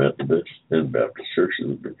in the Methodist and Baptist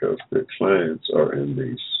churches because their clients are in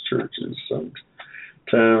these churches.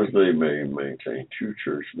 Sometimes they may maintain two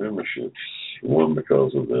church memberships, one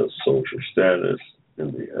because of their social status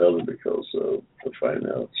and the other because of the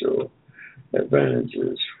financial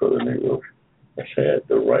advantages. For the Negro has had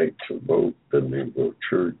the right to vote, the Negro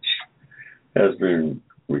church has been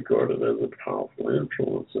regarded as a powerful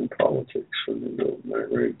influence in politics. For Negroes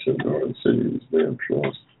migrated to northern cities, the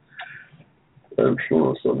influence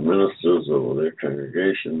of ministers over their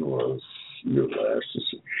congregation was utilized to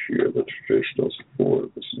secure the traditional support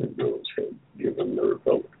which Negroes had given the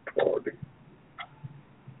Republican Party.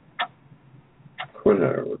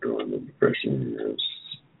 However, during the Depression years,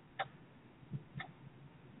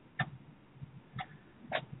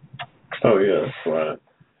 that's why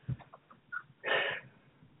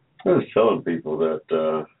I was telling people that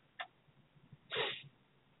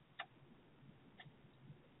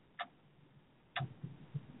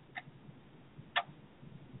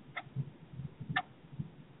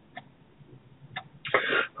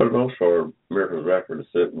for the most part, America's backward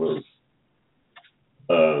descent was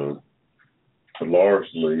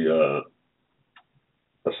largely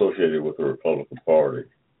associated with the Republican Party.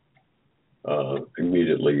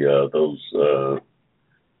 Immediately, those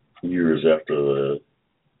years after the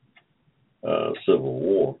Civil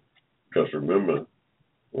War, because remember,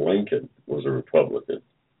 Lincoln was a Republican,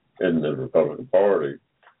 and the Republican Party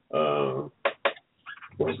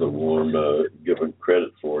was the one given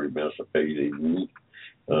credit for emancipating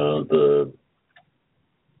the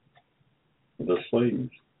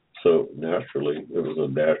slaves. So naturally, it was a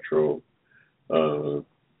natural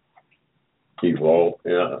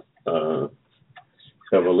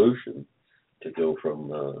evolution to go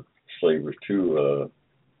from slavery to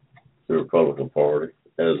the Republican Party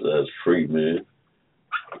as free men,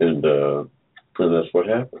 and that's what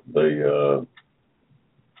happened. They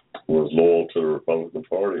was loyal to the Republican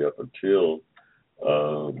Party up until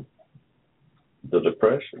the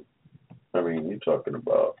Depression. I mean, you're talking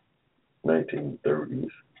about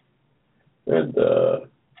 1930s, and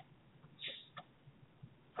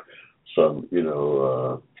some,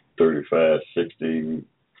 35, 60,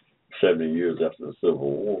 70 years after the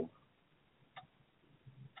Civil War.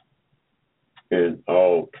 And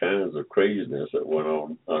all kinds of craziness that went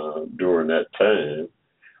on during that time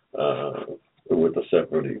with the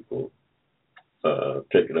separate equal,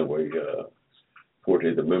 taking away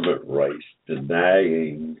 14th Amendment rights,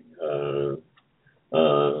 denying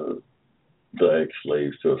the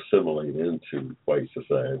ex-slaves to assimilate into white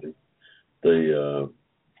society. They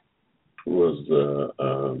was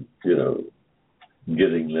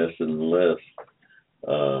getting less and less.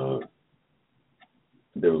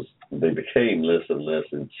 They became less and less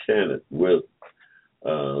enchanted with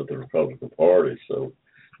the Republican Party. So,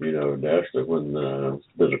 naturally, when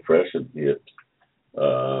the Depression hit,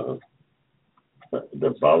 the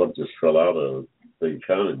bottom just fell out of the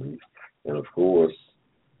economy, and of course,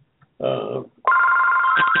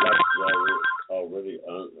 already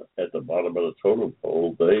at the bottom of the totem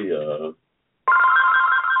pole. They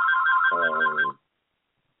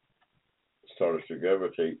started to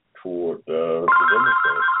gravitate toward the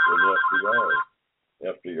Democrats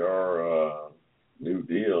and FDR. New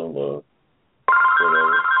Deal,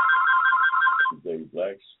 whatever, gave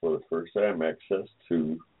blacks for the first time access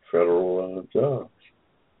to federal jobs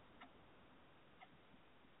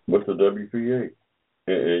with the WPA.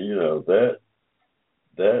 And you know,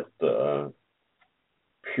 that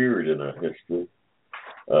period in our history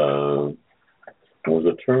was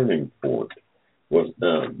a turning point.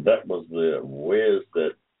 That was the wedge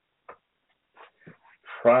that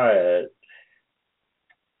pried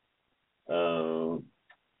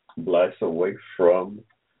blacks away from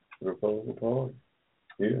the Republican Party.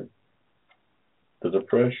 Yeah. The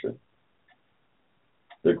Depression,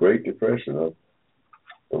 the Great Depression of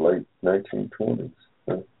the late 1920s,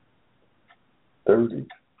 30s.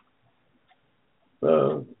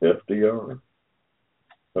 FDR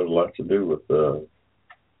had a lot to do with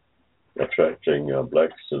attracting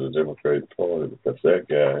blacks to the Democratic Party, because that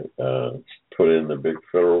guy put in the big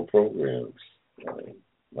federal programs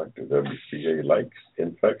like the WPA, like,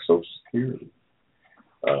 in fact, Social Security.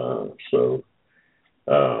 So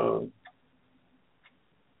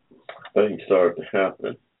things started to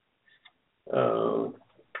happen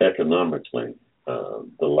economically.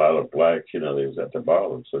 A lot of blacks, you know, they was at the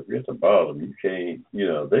bottom. So if you're at the bottom, you can't, you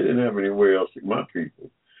know, they didn't have anywhere else. My people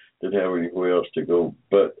didn't have anywhere else to go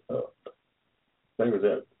but they was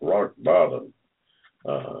at rock bottom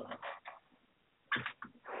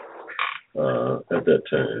at that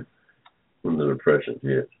time when the Depression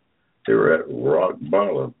hit. They were at rock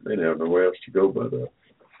bottom. They didn't have nowhere else to go but up.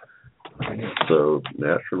 So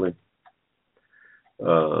naturally,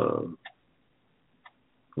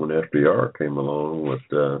 when FDR came along with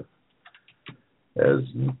as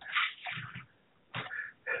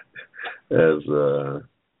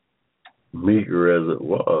meager as it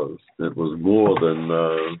was more than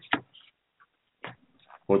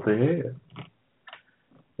what they had.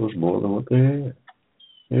 It was more than what they had.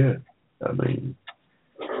 Yeah, I mean,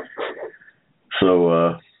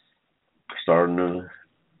 so starting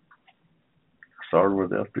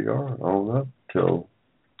with FDR on up till,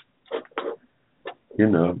 you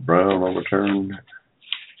know, Brown overturned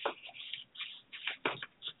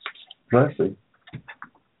Plessy.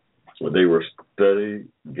 So they were steady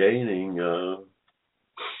gaining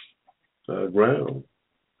ground,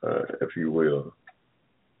 if you will.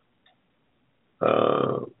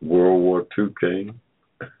 World War II came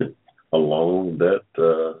along. That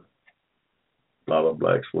a lot of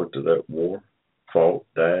blacks went to that war, fought,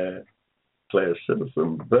 died, class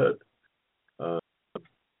citizen, but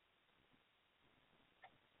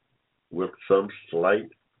with some slight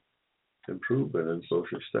improvement in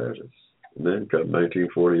social status. And then come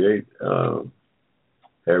 1948,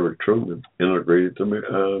 Harry Truman integrated the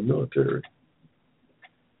military.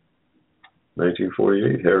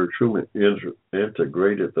 1948, Harry Truman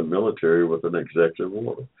integrated the military with an executive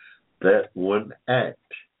order. That one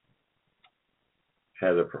act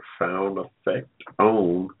had a profound effect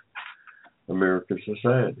on American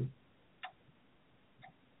society.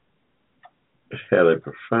 It had a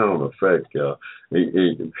profound effect.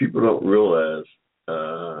 People don't realize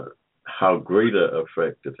how great an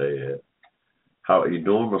effect it had, how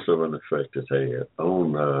enormous of an effect it had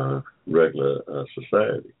on regular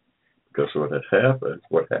society. Because what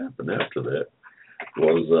happened after that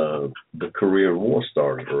was the Korean War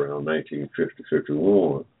started around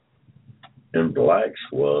 1950-51, and blacks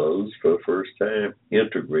was, for the first time,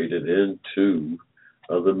 integrated into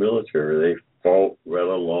the military. They fought right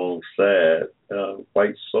alongside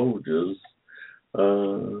white soldiers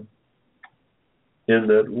in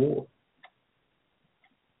that war.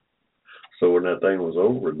 So when that thing was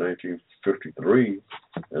over in 1953,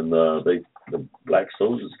 and the black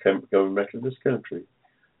soldiers coming back to this country,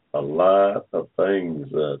 a lot of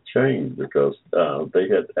things changed, because they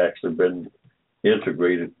had actually been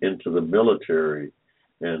integrated into the military,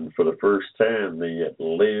 and for the first time they had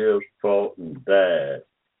lived, fought, and died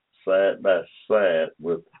side by side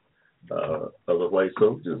with other white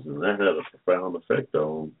soldiers, and that had a profound effect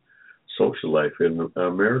on social life in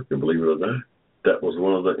America, believe it or not. That was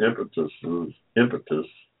one of the impetus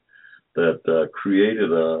that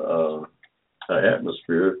created an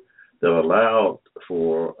atmosphere that allowed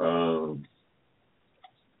for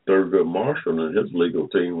Thurgood Marshall and his legal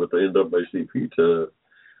team with the NAACP to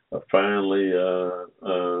finally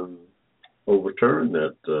overturn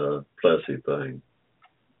that Plessy thing.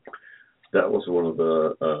 That was one of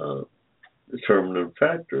determining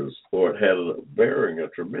factors, or it had a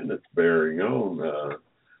tremendous bearing on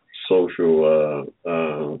social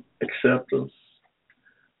acceptance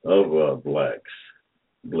of blacks,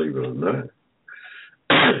 believe it or not.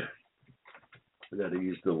 That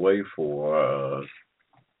eased the way for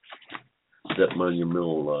that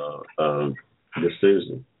monumental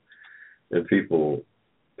decision. And people,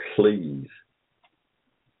 please,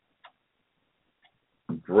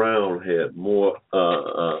 Brown had more,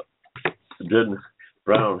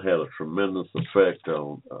 Brown had a tremendous effect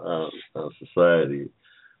on society,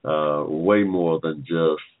 way more than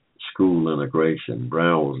just school integration.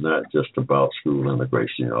 Brown was not just about school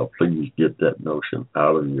integration. Y'all, please get that notion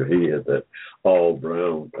out of your head that all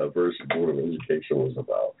Brown versus Board of Education was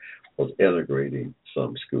about was integrating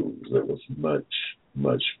some schools. It was much,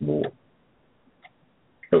 much more.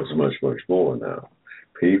 It was much, much more now.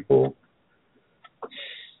 People,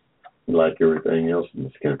 like everything else in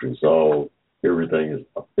this country, everything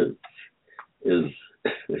is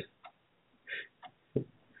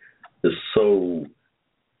so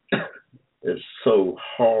it's so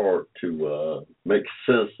hard to make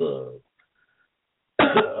sense of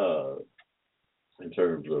in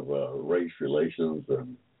terms of race relations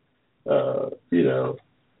and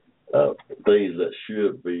things that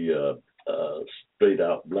should be straight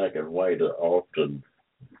out black and white are often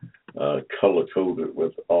color coded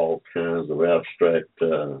with all kinds of abstract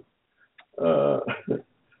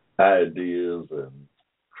ideas and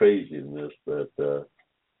craziness that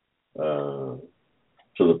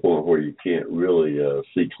to the point where you can't really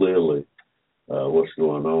see clearly what's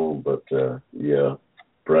going on. But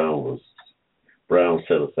Brown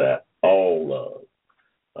set aside all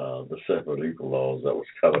the separate equal laws that was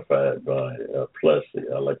codified by Plessy.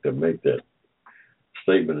 I like to make that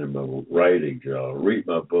statement in my writing. Read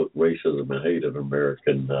my book, Racism and Hate of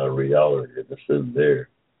American Reality. It's in there.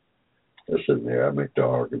 It's in there. I make the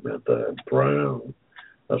argument that Brown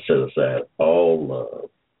set aside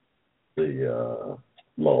all the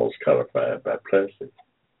laws codified by Plessy,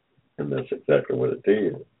 and that's exactly what it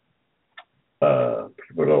did.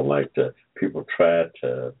 People don't like to. People try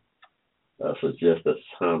to suggest that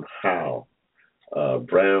somehow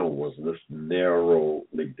Brown was this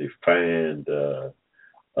narrowly defined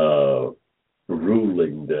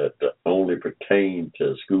ruling that only pertained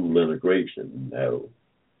to school integration. No,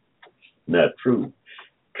 not true.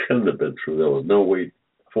 Couldn't have been true. There was no way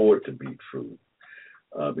for it to be true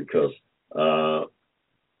because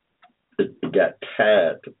it got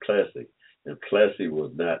tied to Plessy, and Plessy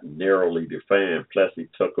was not narrowly defined. Plessy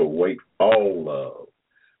took away all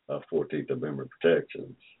 14th Amendment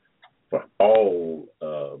protections for all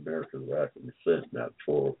Americans of African descent, not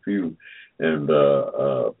for a few. And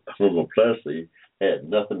Homer Plessy had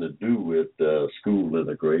nothing to do with school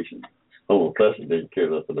integration. Homer Plessy didn't care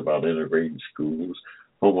nothing about integrating schools.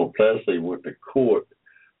 Homer Plessy went to court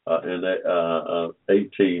in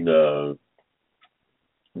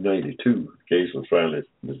 1892. The case was finally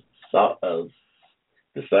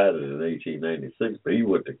decided in 1896, but he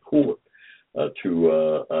went to court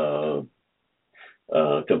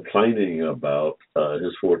complaining about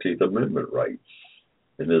his 14th Amendment rights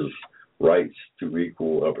and his rights to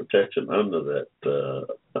equal protection under that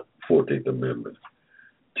 14th Amendment,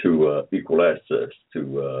 to equal access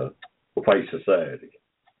to white society.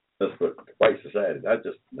 That's what white society.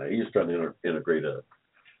 He's trying to integrate a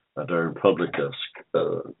darn public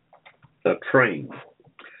train.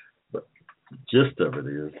 But the gist of it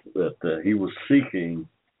is that he was seeking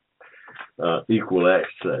equal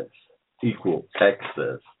access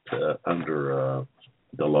under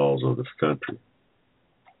the laws of this country.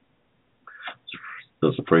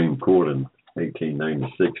 The Supreme Court in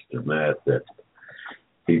 1896 denied that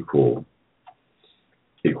equal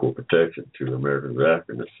protection to Americans of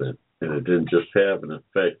African descent, and it didn't just have an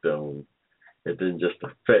effect on. It didn't just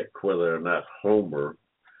affect whether or not Homer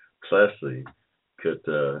Plessy could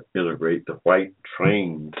integrate the white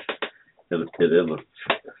trains. It in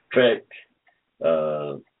effect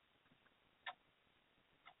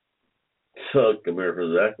took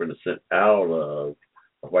Americans of African descent out of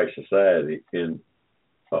white society in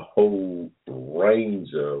a whole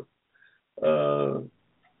range of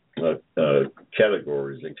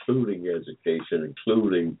categories, including education,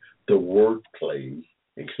 including the workplace,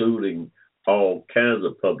 including all kinds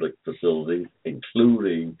of public facilities,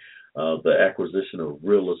 including the acquisition of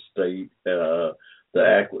real estate, the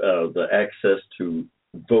access to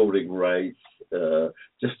voting rights,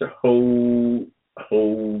 just a whole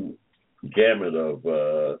gamut of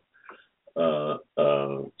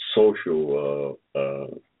social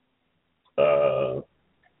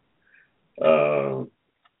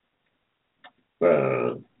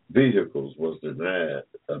vehicles schools was denied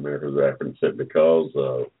America's African descent because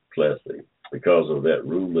of Plessy, because of that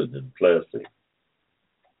ruling in Plessy.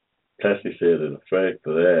 Plessy said, in effect,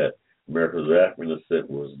 that America's African descent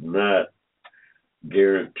was not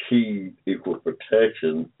guaranteed equal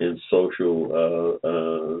protection in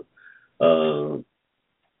social,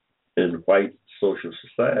 in white social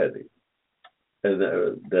society, and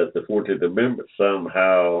that the 14th Amendment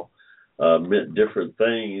somehow meant different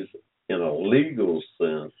things in a legal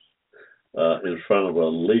sense in front of a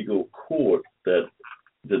legal court that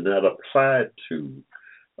did not apply to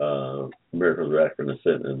Americans of African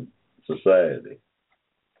descent in society.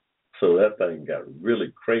 So that thing got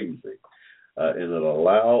really crazy, and it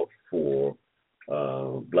allowed for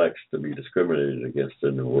blacks to be discriminated against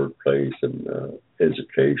in the workplace and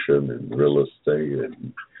education and real estate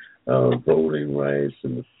and voting rights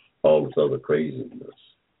and all this other craziness.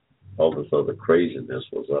 All this other craziness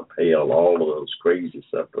was upheld. All of those crazy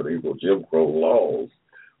stuff, but evil Jim Crow laws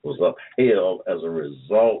was upheld as a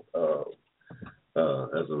result of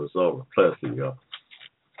Plessy.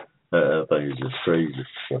 I think it's just crazy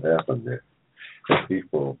what happened there. And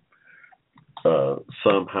people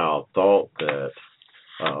somehow thought that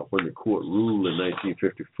when the court ruled in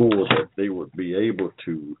 1954 that they would be able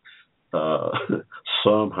to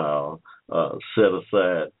somehow set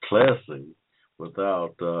aside Plessy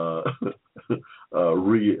without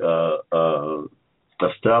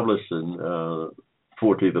establishing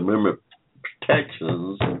 14th Amendment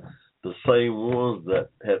protections, the same ones that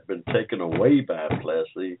had been taken away by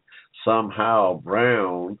Plessy. Somehow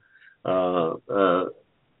Brown,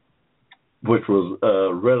 which was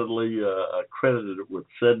readily credited with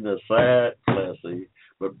setting aside Plessy,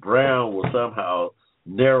 but Brown was somehow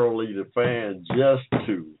narrowly defined just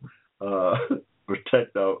to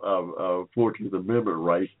protect our 14th Amendment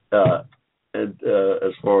rights, and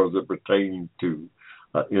as far as it pertains to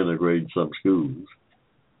integrating some schools.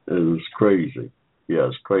 It was crazy. Yeah,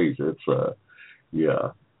 it's crazy. It's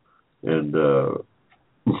yeah, and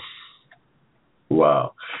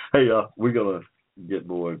wow. Hey, we're gonna get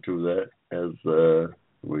more into that as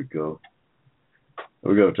we go.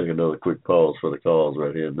 We're gonna take another quick pause for the calls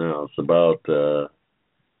right here now. It's about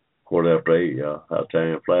 8:15, y'all. How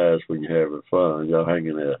time flies when you're having fun. Y'all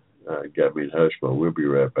hanging there. Got me in Hushmo. We'll be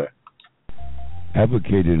right back.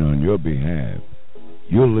 Advocating on your behalf,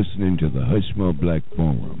 you're listening to the Hushmo Black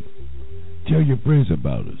Forum. Tell your friends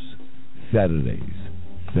about us. Saturdays,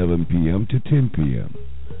 7 p.m. to 10 p.m.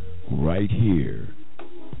 right here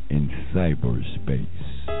in cyberspace.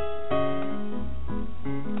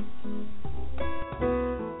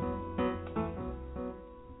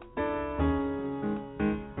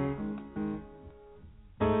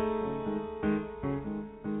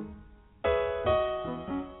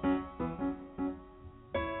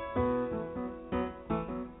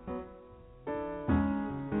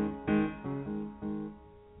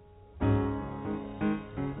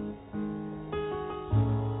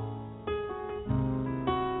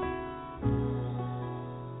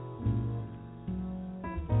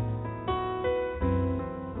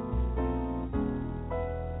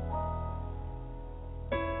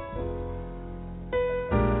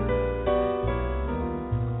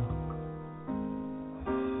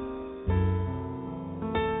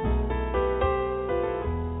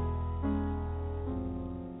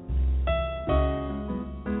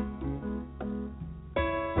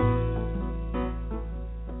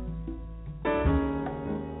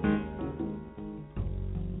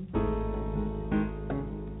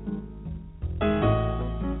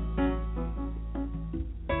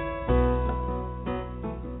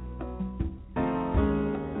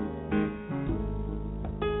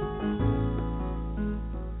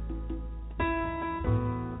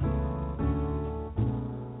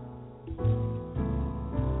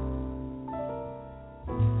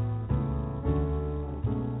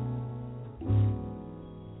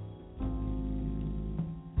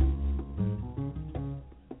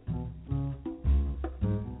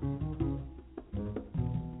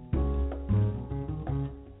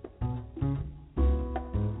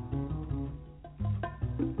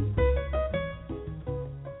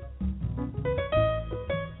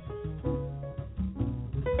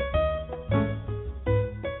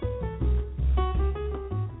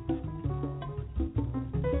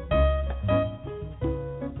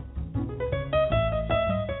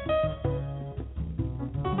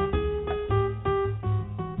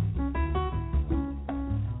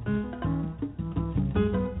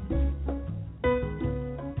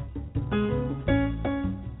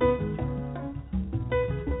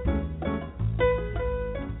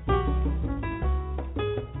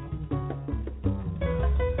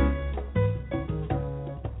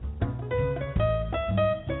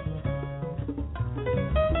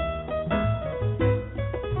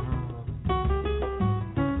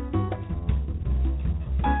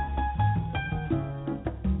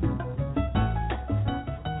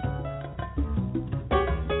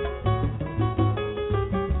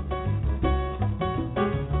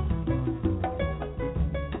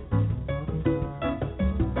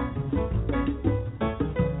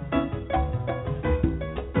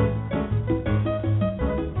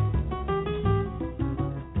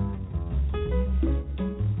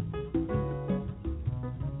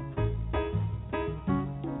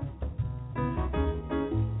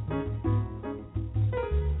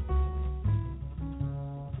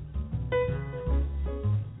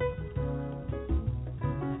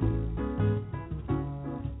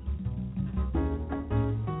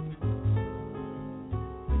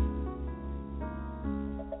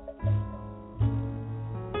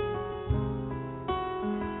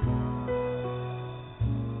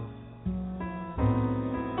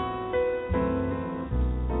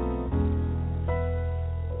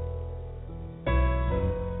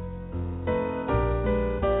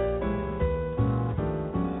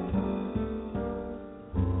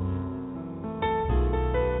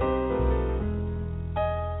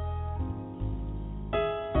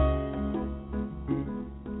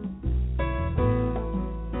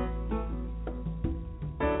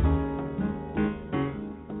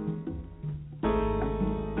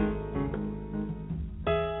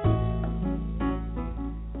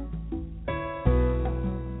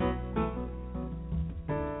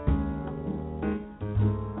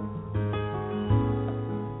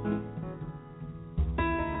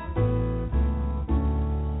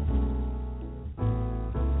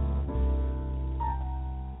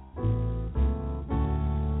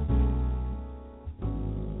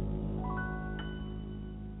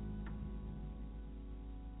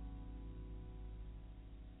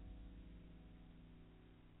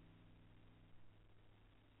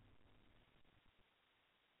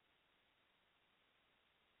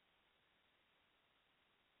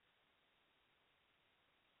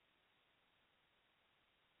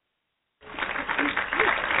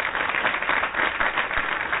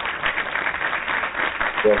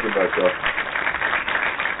 Welcome back, y'all.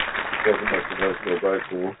 Welcome back to Hushmo Black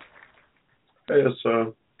Forum. Hey, it's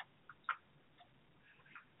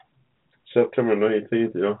September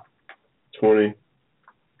 19th, y'all.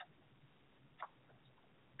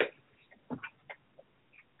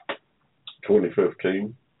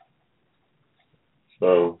 2015.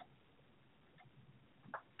 So,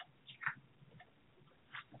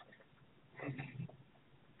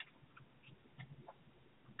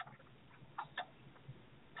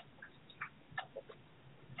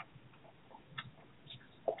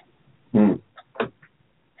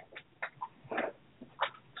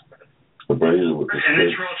 the Braves with the And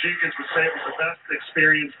Terrell Jenkins would say it was the best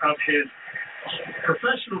experience of his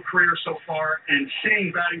professional career so far, and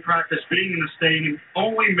seeing batting practice, being in the stadium,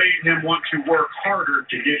 only made him want to work harder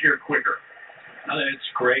to get here quicker. It's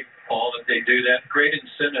great, Paul, that they do that. Great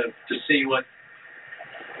incentive to see what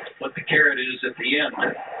the carrot is at the end.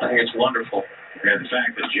 I think it's wonderful. And the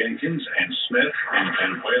fact that Jenkins and Smith and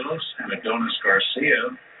Vanuelos and Adonis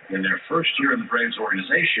Garcia, in their first year in the Braves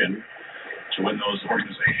organization, to win those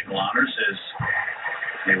organizational honors is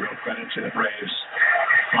a real credit to the Braves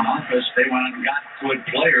front office. They went out and got good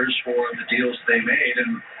players for the deals they made,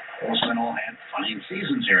 and those men all had fine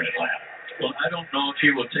seasons here in Atlanta. Well, I don't know if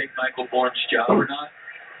he will take Michael Bourne's job or not,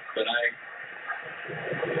 but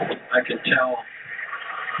I can tell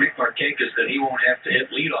Rick Markakis that he won't have to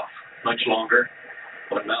hit leadoff much longer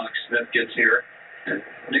when Malik Smith gets here, and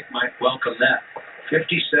Nick might welcome that.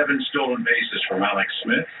 57 stolen bases for Malik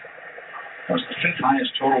Smith. That was the fifth highest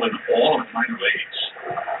total in all of minor leagues.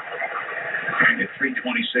 He hit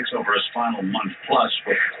 326 over his final month plus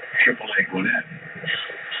with AAA Gwinnett.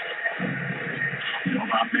 You know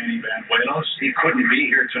about Manny Vanuelos? He couldn't be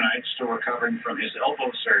here tonight, still recovering from his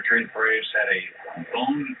elbow surgery. The Braves had a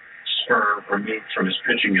bone spur removed from his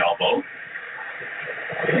pitching elbow,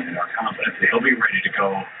 and are confident that he'll be ready to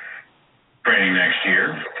go training next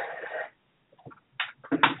year.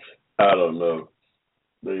 I don't know.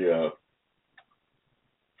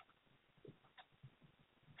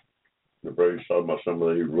 The Braves talking about some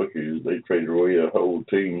of these rookies. They traded away a whole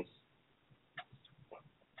team.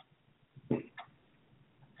 They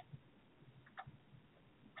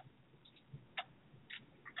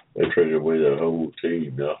traded away the whole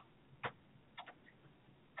team now.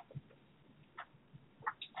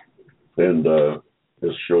 And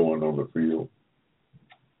it's showing on the field.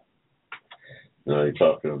 Now you're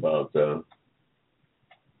talking about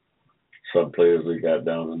some players they got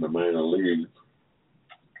down in the minor leagues.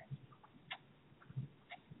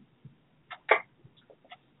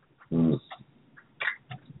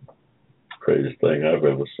 Craziest thing I've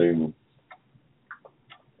ever seen.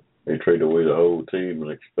 They trade away the whole team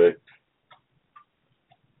and expect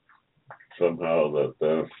somehow that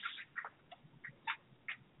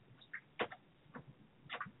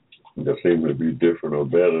they seem to be different or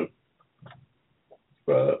better.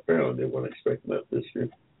 But apparently they weren't expecting that this year.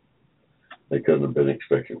 They couldn't have been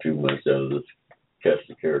expecting too much out of this cast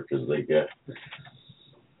of characters they got.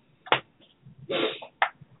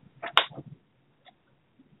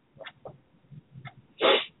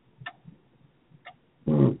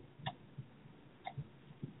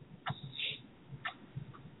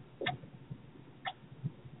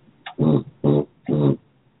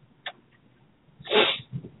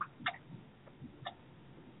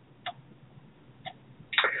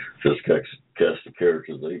 Just cast the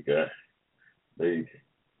characters they got. They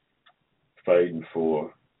fighting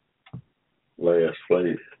for last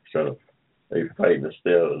place. So they fighting to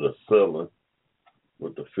stay out of the cellar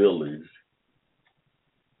with the Phillies.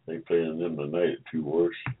 They playing them tonight, two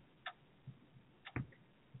worst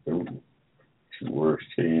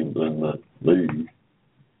teams in the league.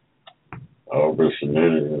 All this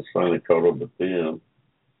shenanigans finally caught up with them.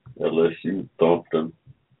 LSU thumped them.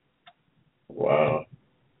 Wow.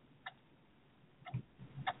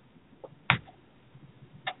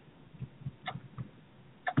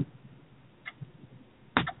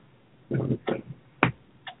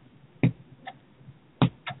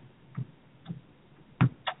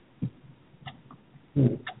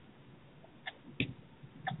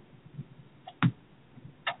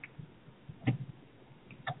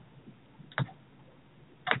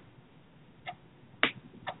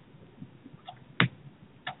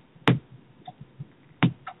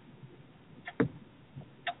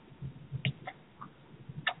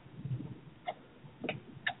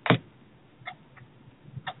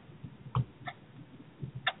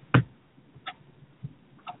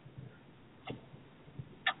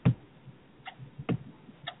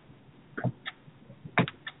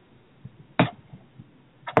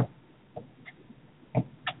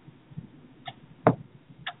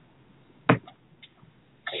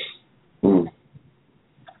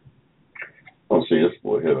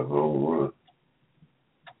 hit a home run.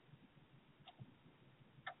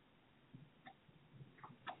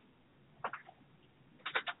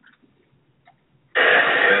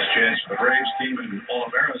 Best chance for the Braves team in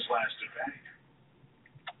Oliveira's last at bat.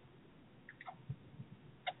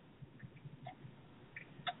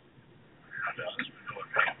 Now does with no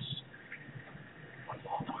advance. 1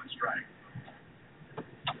 ball, 1 strike.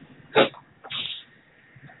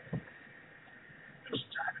 There's a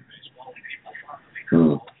time in baseball when people thought that they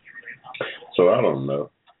could So I don't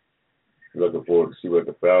know. Looking forward to see what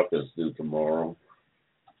the Falcons do tomorrow.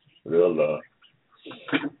 They'll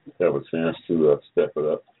have a chance to step it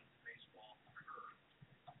up.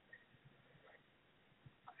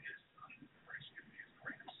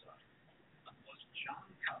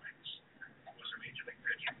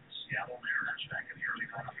 Seattle Mariners back in the early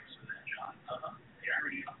 90s. And then John, the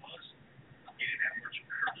irony of it was, he didn't have much of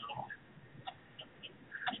a career at all.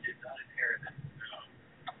 He did not inherit it.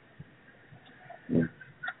 No.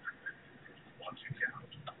 Once you count,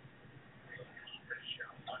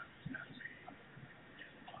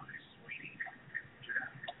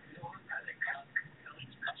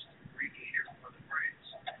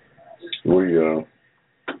 We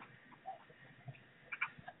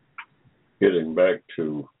getting back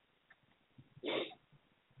to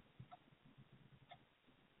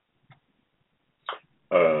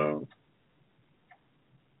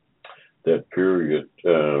that period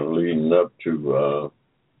leading up to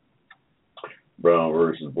Brown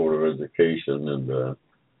versus Board of Education and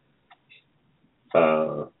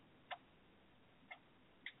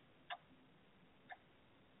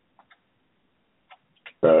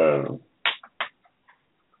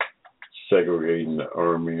segregating the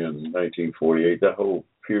Army in 1948. That whole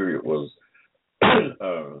period was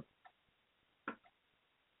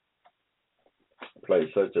played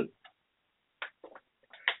such an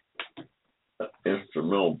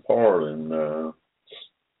instrumental part in,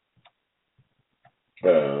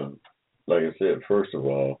 like I said, first of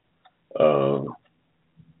all,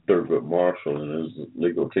 Thurgood Marshall and his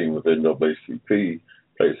legal team with NAACP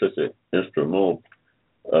played such an instrumental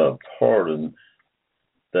part in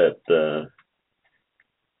that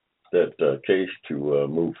case to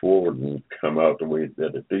move forward and come out the way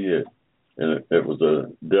that it did, and it was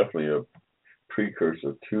definitely a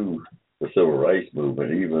precursor to the civil rights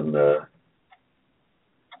movement, even to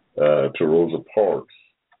Rosa Parks.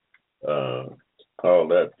 All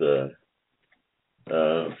that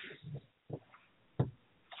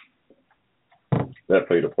that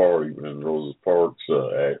played a part even in Rosa Parks'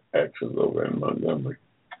 actions over in Montgomery.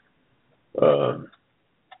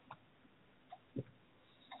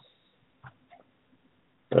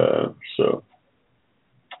 So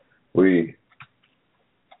it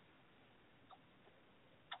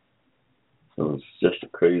was just a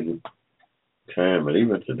crazy time, and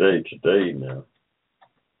even today now,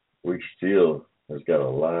 we still has got a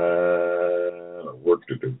lot of work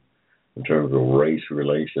to do in terms of race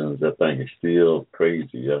relations. That thing is still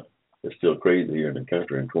crazy. It's still crazy here in the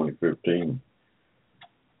country in 2015.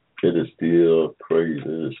 It is still crazy.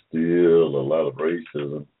 It is still a lot of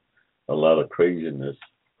racism, a lot of craziness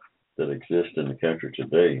that exists in the country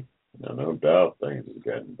today. Now, no doubt things have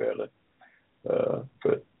gotten better,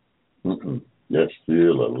 but there's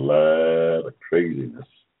still a lot of craziness,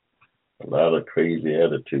 a lot of crazy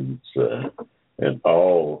attitudes, and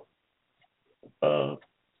all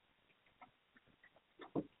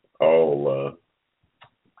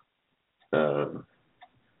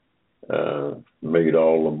made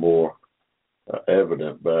all the more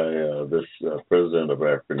evident by this president of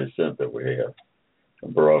African descent that we have,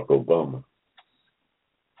 Barack Obama.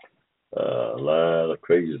 A lot of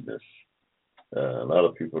craziness. A lot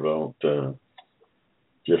of people don't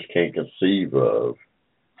just can't conceive of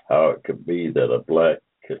how it could be that a black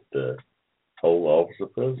could hold office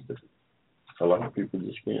of president. A lot of people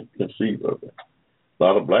just can't conceive of it. A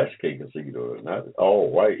lot of blacks can't conceive of it. Not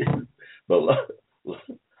all white, but a lot of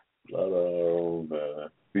our own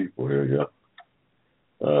people here, yeah.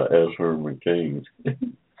 As Herman Cain,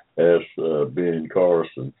 as Ben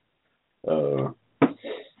Carson.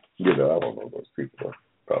 I don't know, those people are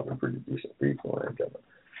probably pretty decent people. And,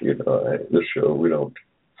 this show, we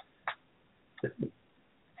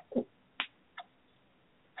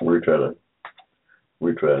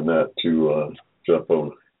try not to jump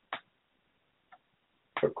on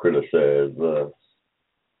or criticize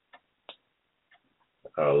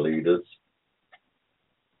our leaders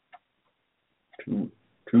too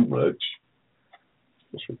much.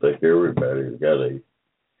 I should think everybody's got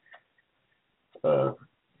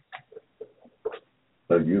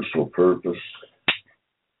a useful purpose,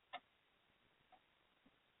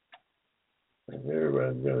 and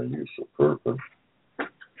everybody I'm going to use the purpose. They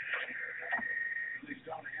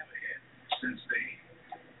don't have a hit since the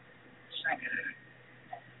second inning.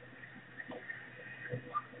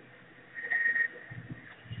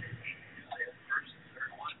 First and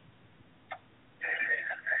third one.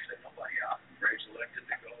 And actually nobody out. Braves elected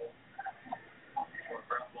to go for a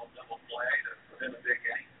ground ball double play to put in a big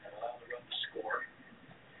inning and allow the run to score.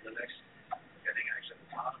 The next inning, actually at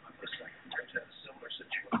the bottom of the second, Braves had a similar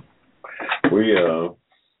situation. We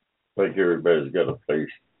think everybody's got a place,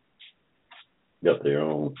 got their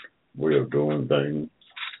own way of doing things.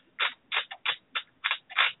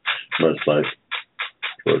 Much like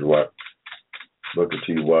George Booker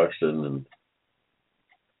T. Washington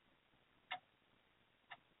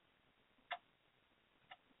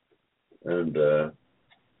and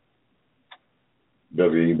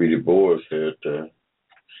W.E.B. Du Bois had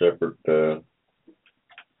separate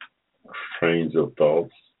trains of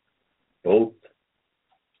thoughts, both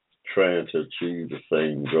trying to achieve the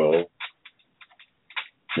same goal.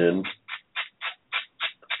 And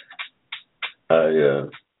I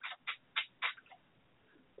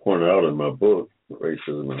point out in my book,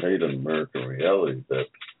 Racism and Hate in American Reality, that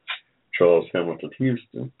Charles Hamilton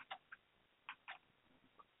Houston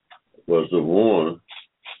was the one.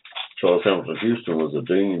 Charles Hamilton Houston was the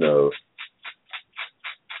dean of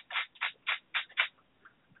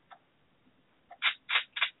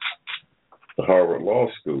the Harvard Law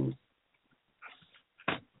School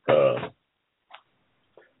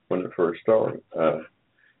when it first started.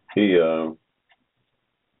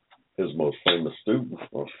 His most famous student,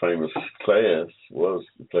 most famous class was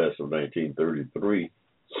the class of 1933.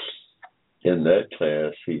 In that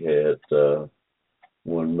class, he had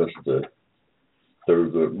one Mr.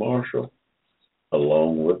 Thurgood Marshall,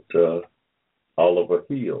 along with Oliver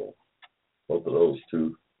Hill. Both of those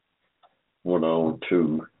two went on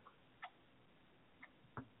to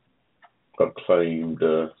acclaimed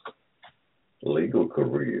legal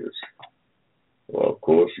careers. Well, of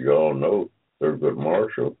course, you all know Thurgood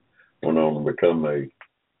Marshall went on to become a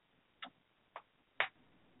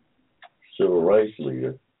civil rights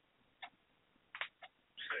leader.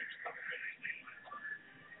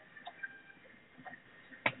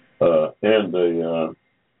 And they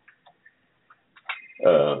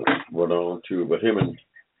went on to, but him and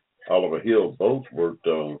Oliver Hill both worked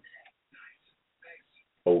on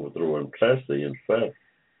overthrowing Plessy. In fact,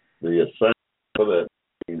 the assignment for that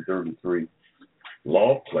 1933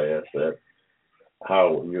 law class at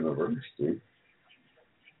Howard University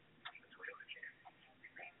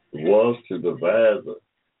was to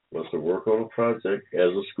work on a project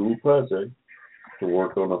as a school project, to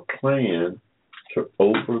work on a plan to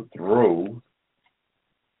overthrow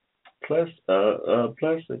Plessy.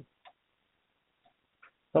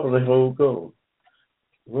 How do they hold gold?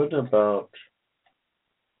 Wasn't about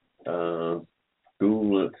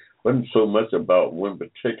school. Wasn't so much about one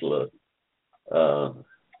particular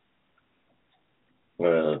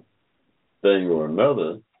thing or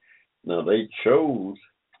another. Now they chose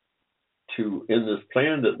to, in this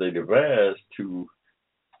plan that they devised, to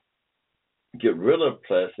get rid of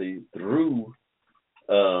Plessy through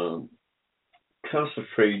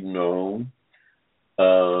concentrating on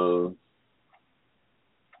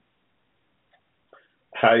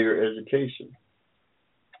higher education.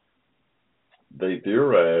 They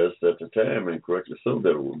theorized at the time, and correctly so,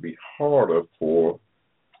 that it would be harder for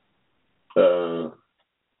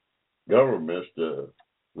governments to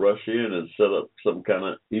rush in and set up some kind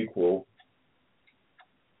of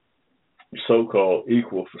so-called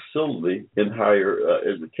equal facility in higher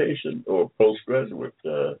education or postgraduate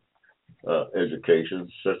education,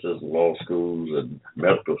 such as law schools and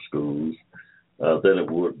medical schools, than it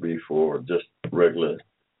would be for just regular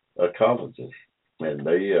colleges. And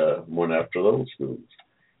they went after those schools.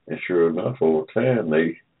 And sure enough, over time,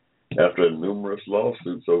 after numerous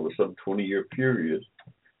lawsuits over some 20-year period,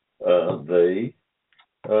 they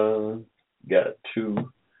got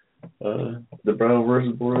to the Brown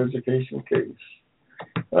versus Board of Education case.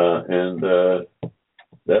 And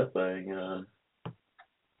that thing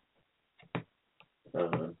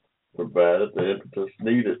provided the impetus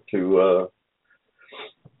needed to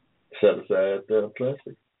set aside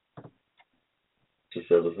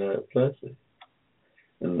Plessy.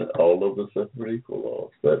 And all of the separate equal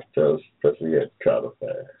laws that Plessy had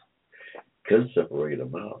codified. Couldn't separate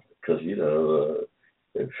them out because,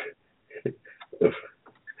 if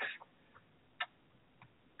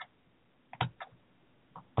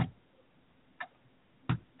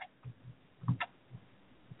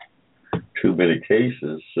too many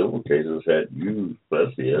cases, civil cases, had used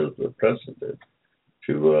Plessy as a precedent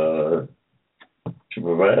to to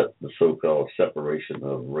provide the so-called separation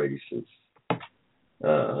of races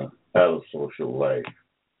out of social life.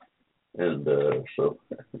 And so,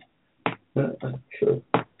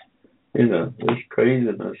 it's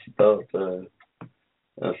craziness about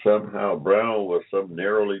somehow Brown was some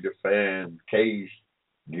narrowly defined case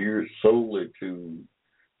geared solely to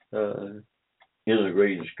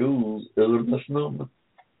integrated schools is a misnomer.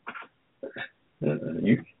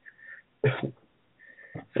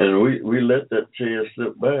 And we let that chance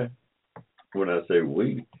slip by. When I say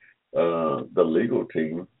we, the legal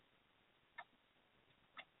team.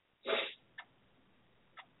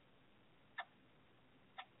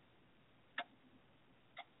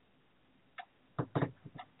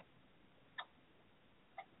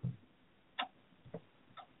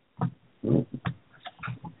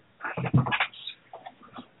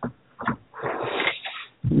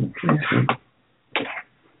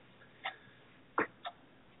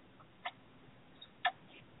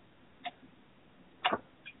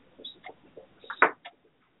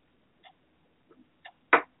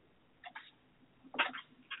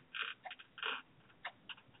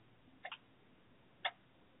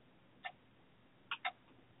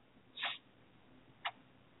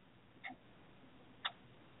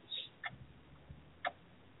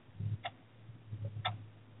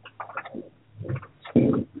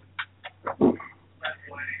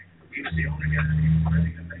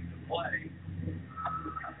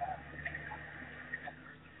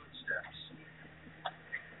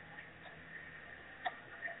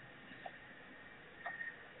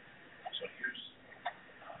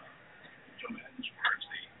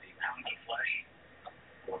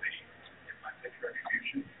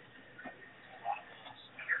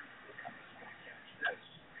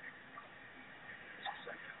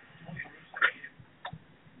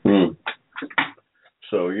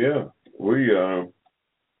 So yeah,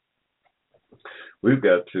 we've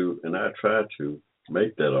got to, and I try to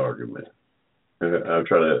make that argument. I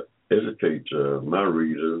try to educate my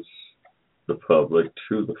readers, the public,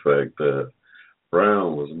 to the fact that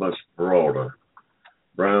Brown was much broader.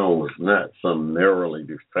 Brown was not some narrowly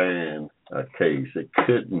defined case. It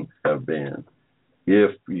couldn't have been.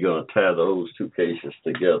 If you're going to tie those two cases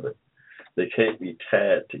together, they can't be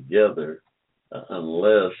tied together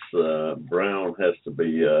unless Brown has to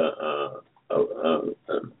be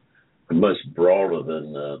much broader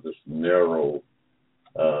than this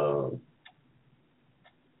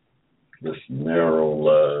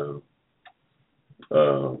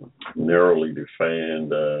narrowly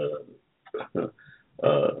defined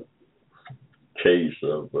case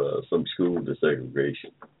of some school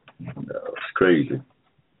desegregation. It's crazy.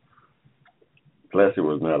 Plessy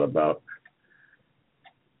was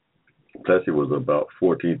about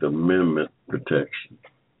 14th Amendment protection,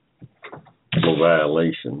 no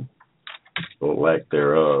violation or lack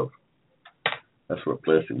thereof. That's what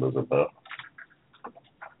Plessy was about.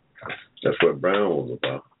 That's what Brown was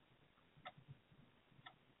about.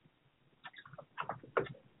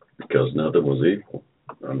 Because nothing was equal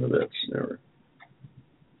under that scenario.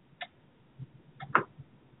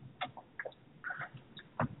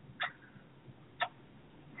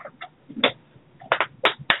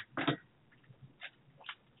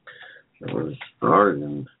 I was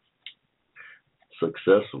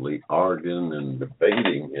successfully arguing and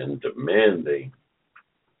debating and demanding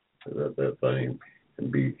that thing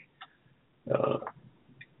can be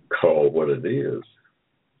called what it is.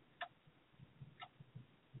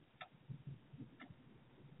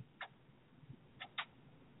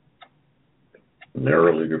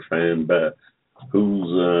 Narrowly defined by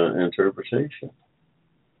whose interpretation?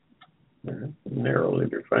 Narrowly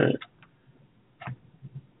defined.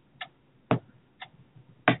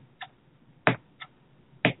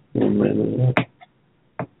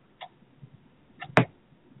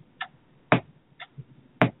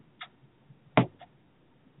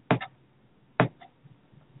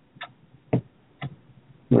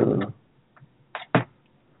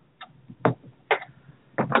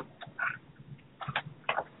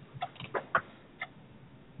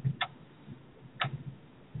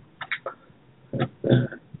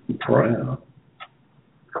 Brown.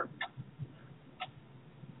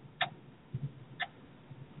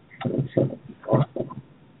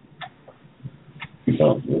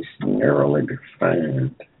 About this narrowly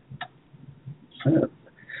defined.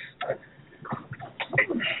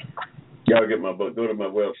 Y'all get my book. Go to my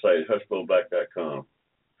website, hushmoblack.com.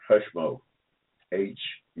 Hushmo,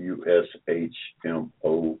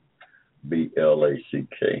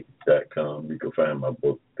 HUSHMOBLACK.com. You can find my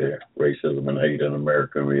book there, Racism and Hate in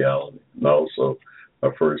American Reality. And also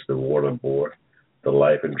my first award award, The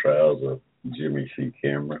Life and Trials of Jimmy C.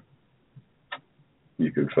 Cameron.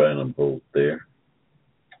 You can find them both there.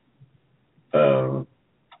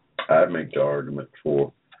 I make the argument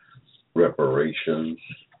for reparations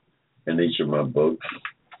in each of my books,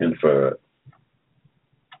 and for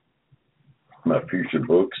my future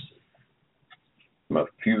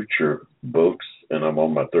books, and I'm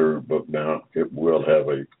on my third book now. It will have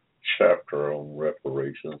a chapter on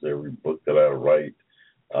reparations. Every book that I write,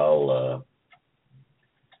 I'll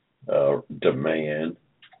demand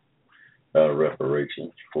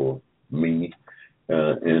reparations for me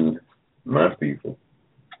and my people,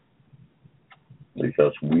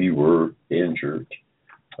 because we were injured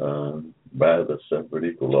by the separate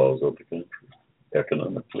equal laws of the country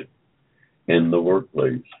economically in the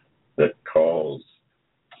workplace that caused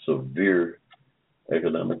severe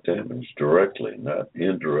economic damage directly, not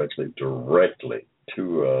indirectly, directly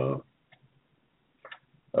to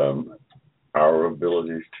our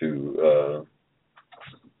abilities to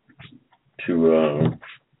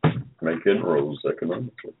make inroads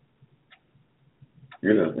economically.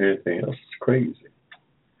 Anything else is crazy.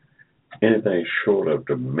 Anything short of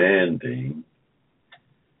demanding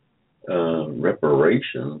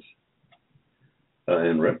reparations,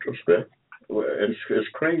 in retrospect, it's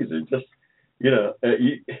crazy. Just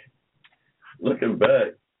looking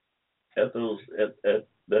back at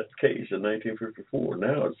that case in 1954,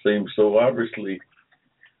 now it seems so obvious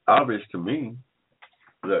to me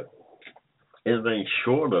that anything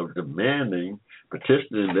short of demanding,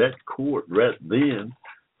 petitioning that court right then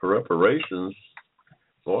for reparations,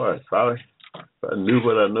 boy, if I knew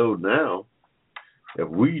what I know now, if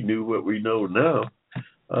we knew what we know now,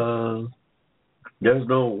 there's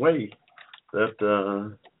no way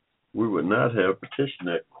that we would not have petitioned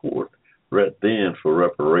that court right then for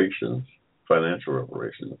reparations, financial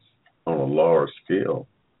reparations, on a large scale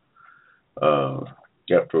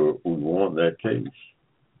after we won that case.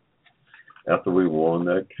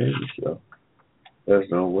 There's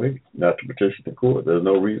no way not to petition the court. There's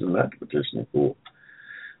no reason not to petition the court.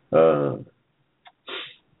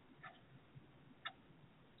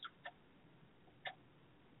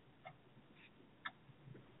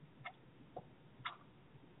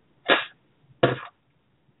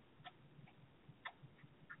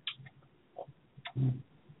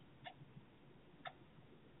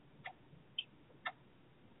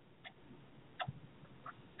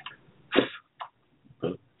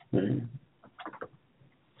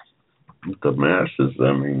 The masses,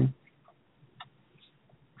 I mean,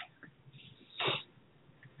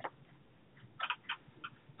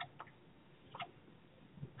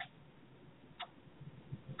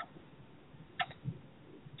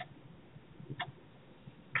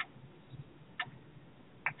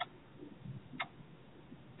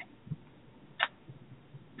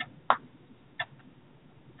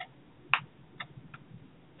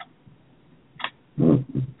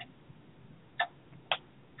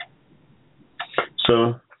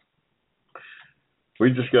 so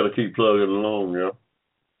we just got to keep plugging along, yeah.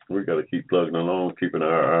 We got to keep plugging along, keeping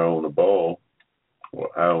our eye on the ball, or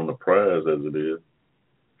eye on the prize, as it is.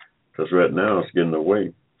 Because right now it's getting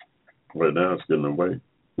away. We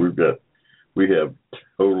have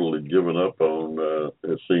totally given up on,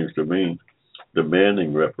 it seems to me,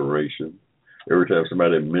 demanding reparations. Every time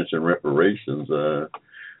somebody mentions reparations,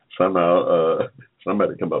 somehow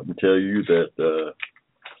somebody come up and tell you that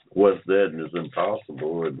what's that and it's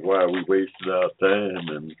impossible, and why we wasted our time.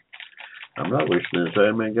 And I'm not wasting any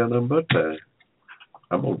time. I ain't got nothing but time.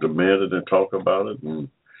 I'm going to demand it and talk about it and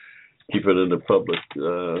keep it in the public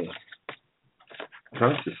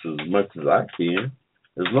consciousness as much as I can,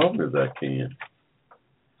 as long as I can.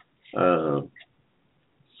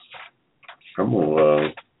 I'm going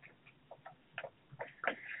to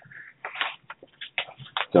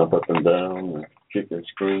jump up and down and kick and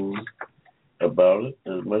scream about it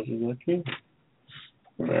as much as I can.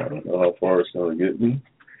 Now, I don't know how far it's going to get me,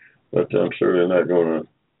 but I'm certainly not going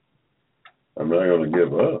to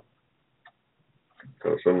give up,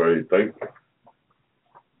 because somebody thinks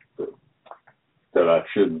that I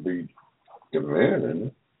shouldn't be demanding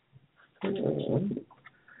it.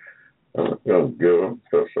 I'm not going to give up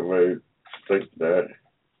because somebody thinks that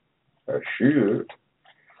I should.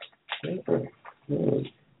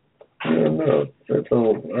 No, that's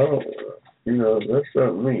all. That's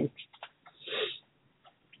not me.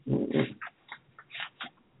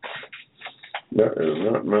 That is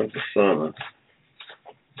not my persona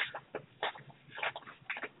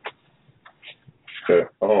at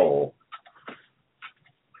all.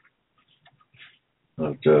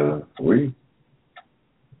 But we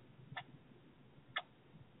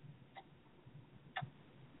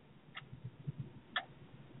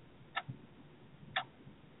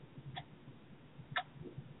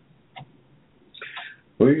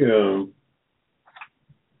We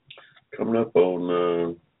coming up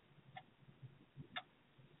on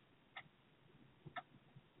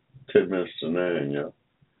 10 minutes to 9, y'all.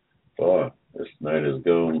 Boy, this night has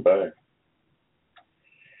gone by.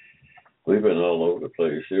 We've been all over the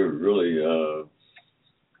place here, really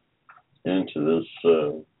into this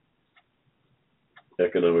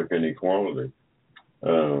economic inequality,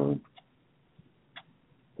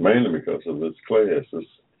 mainly because of this class, this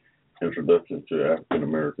Introduction to African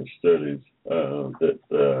American Studies that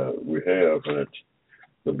we have, and it's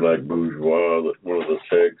the Black Bourgeois, that's one of the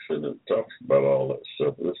texts, and it talks about all that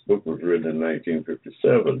stuff. This book was written in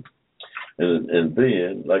 1957. And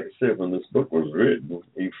then, like I said, when this book was written,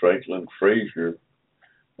 E. Franklin Frazier,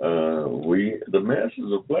 the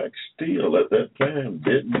masses of blacks still at that time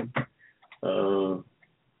didn't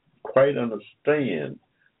quite understand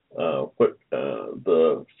what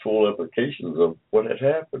the full implications of what had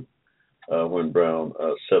happened when Brown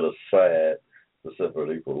set aside the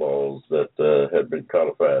separate equal laws that had been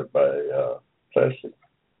codified by Plessy.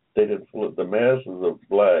 They didn't the masses of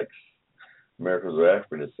blacks, Americans of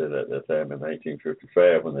African descent at that time in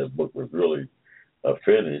 1955, when this book was really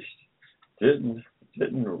finished, didn't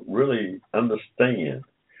really understand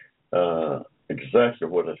exactly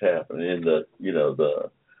what had happened in the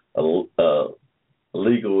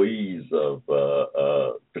legalese of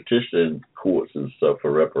petitioning courts and stuff for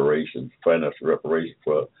reparations, financial reparations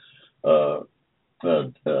for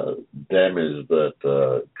damage that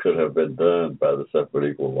could have been done by the separate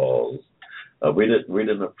equal laws. We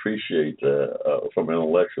didn't appreciate from an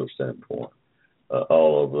intellectual standpoint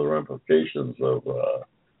all of the ramifications of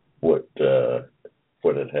what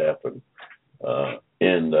had happened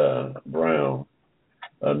in Brown.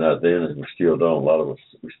 Not then, and we still don't. A lot of us,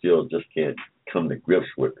 we still just can't come to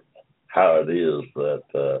grips with how it is that.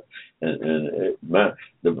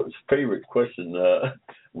 The favorite question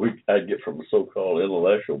I get from so-called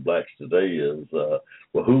intellectual blacks today is,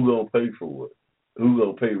 well, who's gonna pay for it? Who's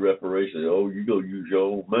gonna pay reparations? Oh, you gonna use your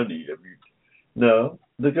own money? No,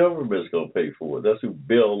 the government's gonna pay for it. That's who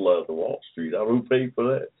built the Wall Street. Who paid for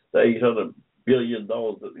that? The $800 billion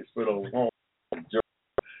that they spent on Wall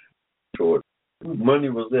Street. Whose money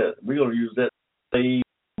was that? We're gonna use that same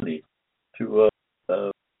money to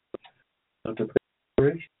pay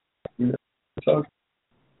reparations. So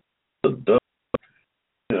the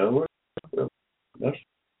that's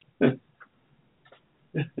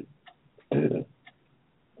yeah.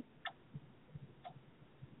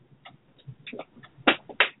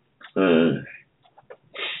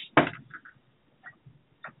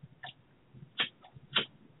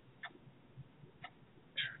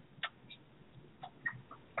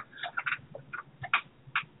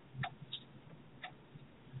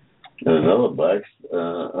 And other blacks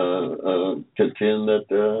contend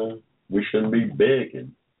that we shouldn't be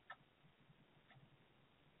begging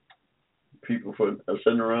people for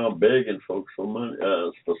sitting around begging folks for money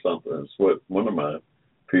for something. That's what one of my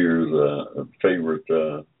peers' favorite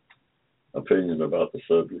opinion about the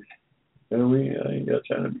subject. And I ain't got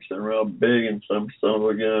time to be sitting around begging some son of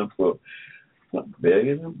a gun for, not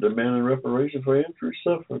begging them, demanding reparation for injuries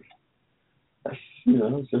suffered. That's,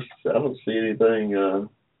 just I don't see anything. I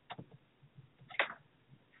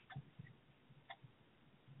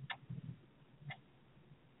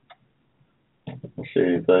don't see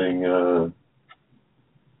anything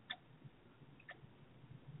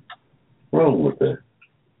wrong with that.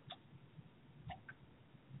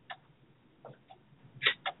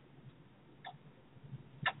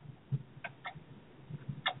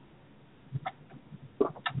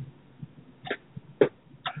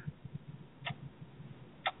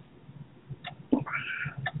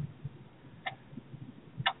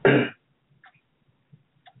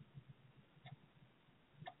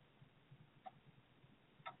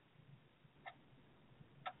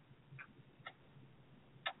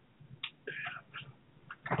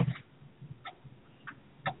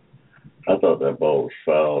 I thought that ball was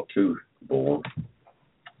foul too, boy.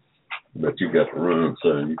 But you got to run,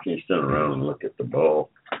 son. You can't stand around and look at the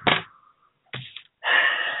ball.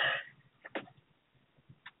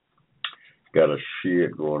 Got a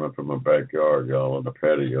shed going up in my backyard, y'all, on the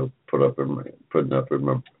patio, putting up in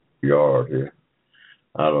my yard here.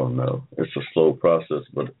 I don't know. It's a slow process,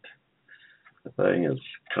 but the thing is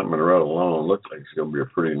coming right along. Looks like it's going to be a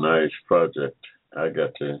pretty nice project. I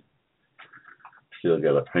still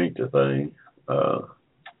got to paint the thing.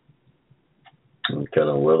 And kind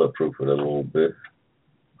of weatherproof it a little bit.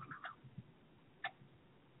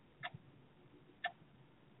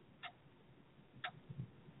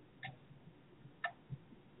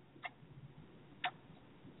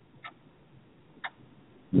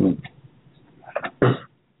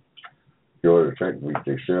 track meet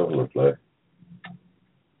themselves look like.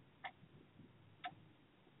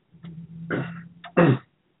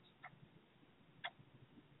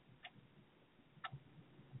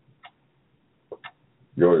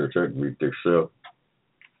 Georgia Tech beat themselves.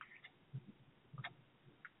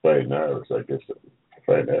 Fighting Irish, I guess.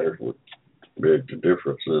 Fighting Irish would big the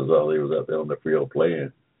difference is all he was out there on the field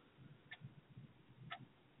playing.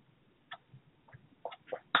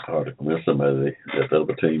 Hard to convince somebody that the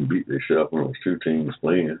other team beat themselves when it was two teams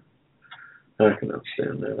playing. I can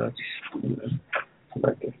understand that. I just,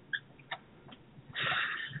 like to.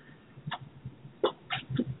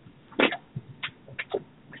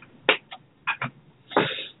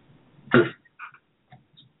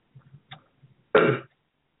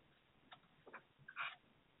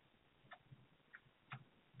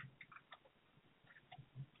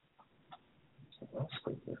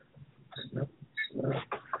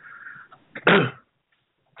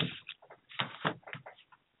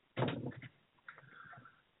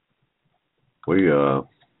 We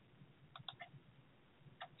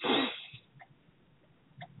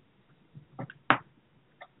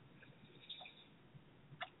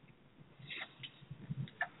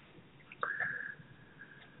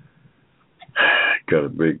got a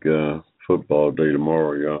big football day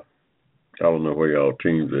tomorrow, y'all. I don't know where y'all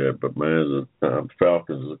teams at, but man, the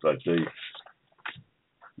Falcons look like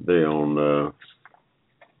they on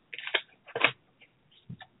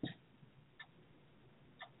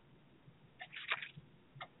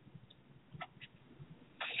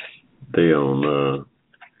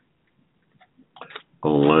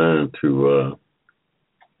online to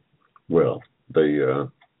they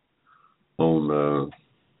on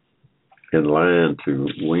in line to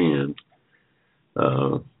win.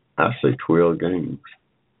 I say 12 games.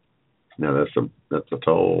 Now that's a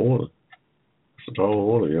tall order. It's a tall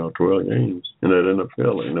order, y'all. 12 games in that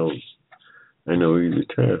NFL ain't no easy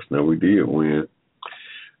task. Now we did win.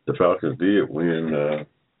 The Falcons did win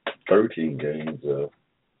 13 games.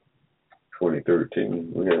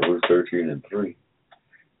 2013. We was 13-3,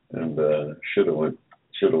 and should have went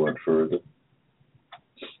further.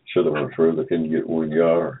 Should have went further. Couldn't get 1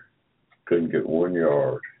 yard.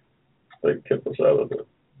 They kept us out of it.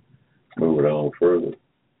 Move it on further.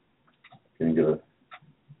 Couldn't get a.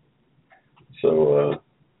 So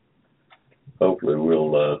hopefully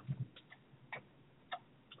we'll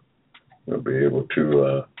be able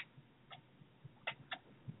to.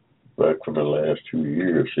 Back from the last 2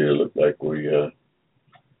 years here, it looked like we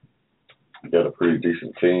got a pretty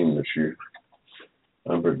decent team this year.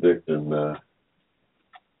 I'm predicting that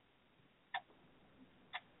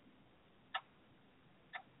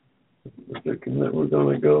we're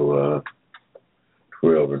going to go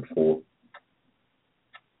 12-4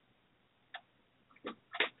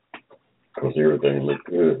 because everything looked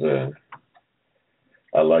good.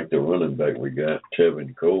 I like the running back we got,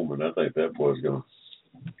 Tevin Coleman. I think that boy's going to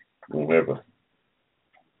have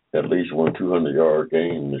at least 200-yard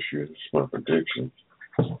game this year. That's my prediction.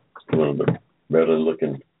 One of the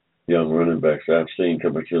better-looking young running backs I've seen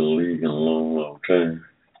come into the league in a long, long time.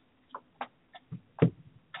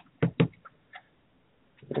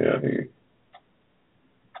 Yeah,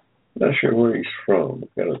 not sure where he's from.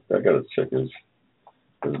 I gotta check his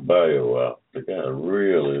bio out. The guy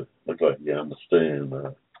really looks like he understands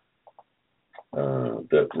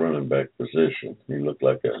that running back position. He looked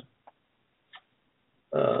like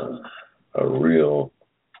a real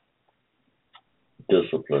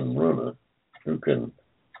disciplined runner who can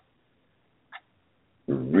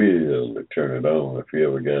really turn it on if he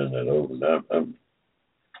ever got in that open. I'm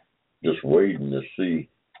just waiting to see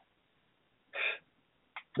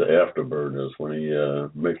the afterburners when he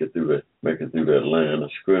make it through that line of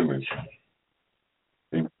scrimmage.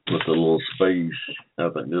 And with a little space, I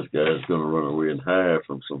think this guy's going to run away and hide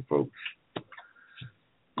from some folks.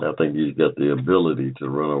 I think he's got the ability to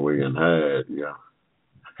run away and hide. Yeah,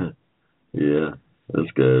 yeah.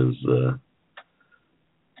 This guy's.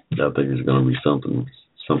 I think he's going to be something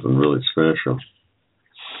really special.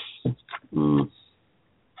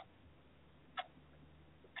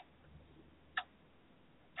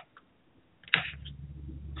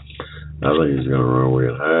 I think he's going to run away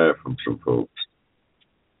and hide from some folks.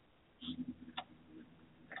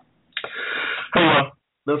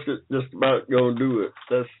 That's just about going to do it.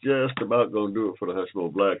 That's just about going to do it for the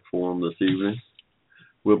Hushmo Black Forum this evening.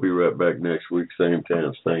 We'll be right back next week, same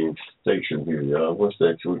time, same station here, y'all. What's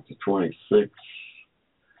next week? The 26th.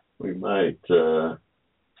 We might,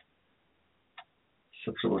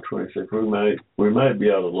 September 26th. We might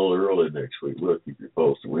be out a little early next week. We'll keep you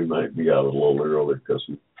posted. We might be out a little early because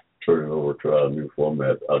we're turning over to our new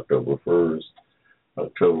format October 1st.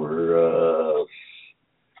 October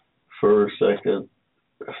 1st, 2nd.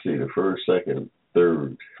 I see the 1st, 2nd,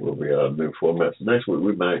 3rd will be our new formats. Next week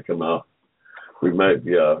we might come out. We might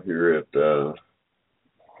be out here at.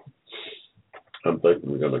 I'm thinking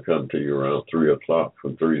we're going to come to you around 3:00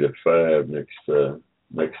 from 3 to 5 next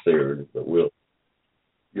Saturday. But we'll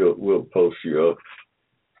post you up.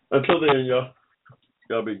 Until then,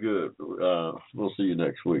 y'all be good. We'll see you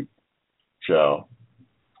next week. Ciao.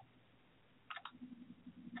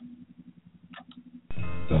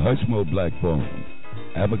 The Hushmo Black Forum,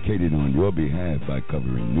 advocated on your behalf by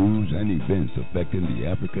covering news and events affecting the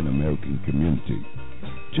African American community.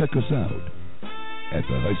 Check us out at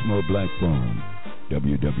the Hushmo Black Forum,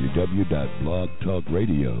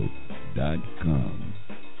 www.blogtalkradio.com.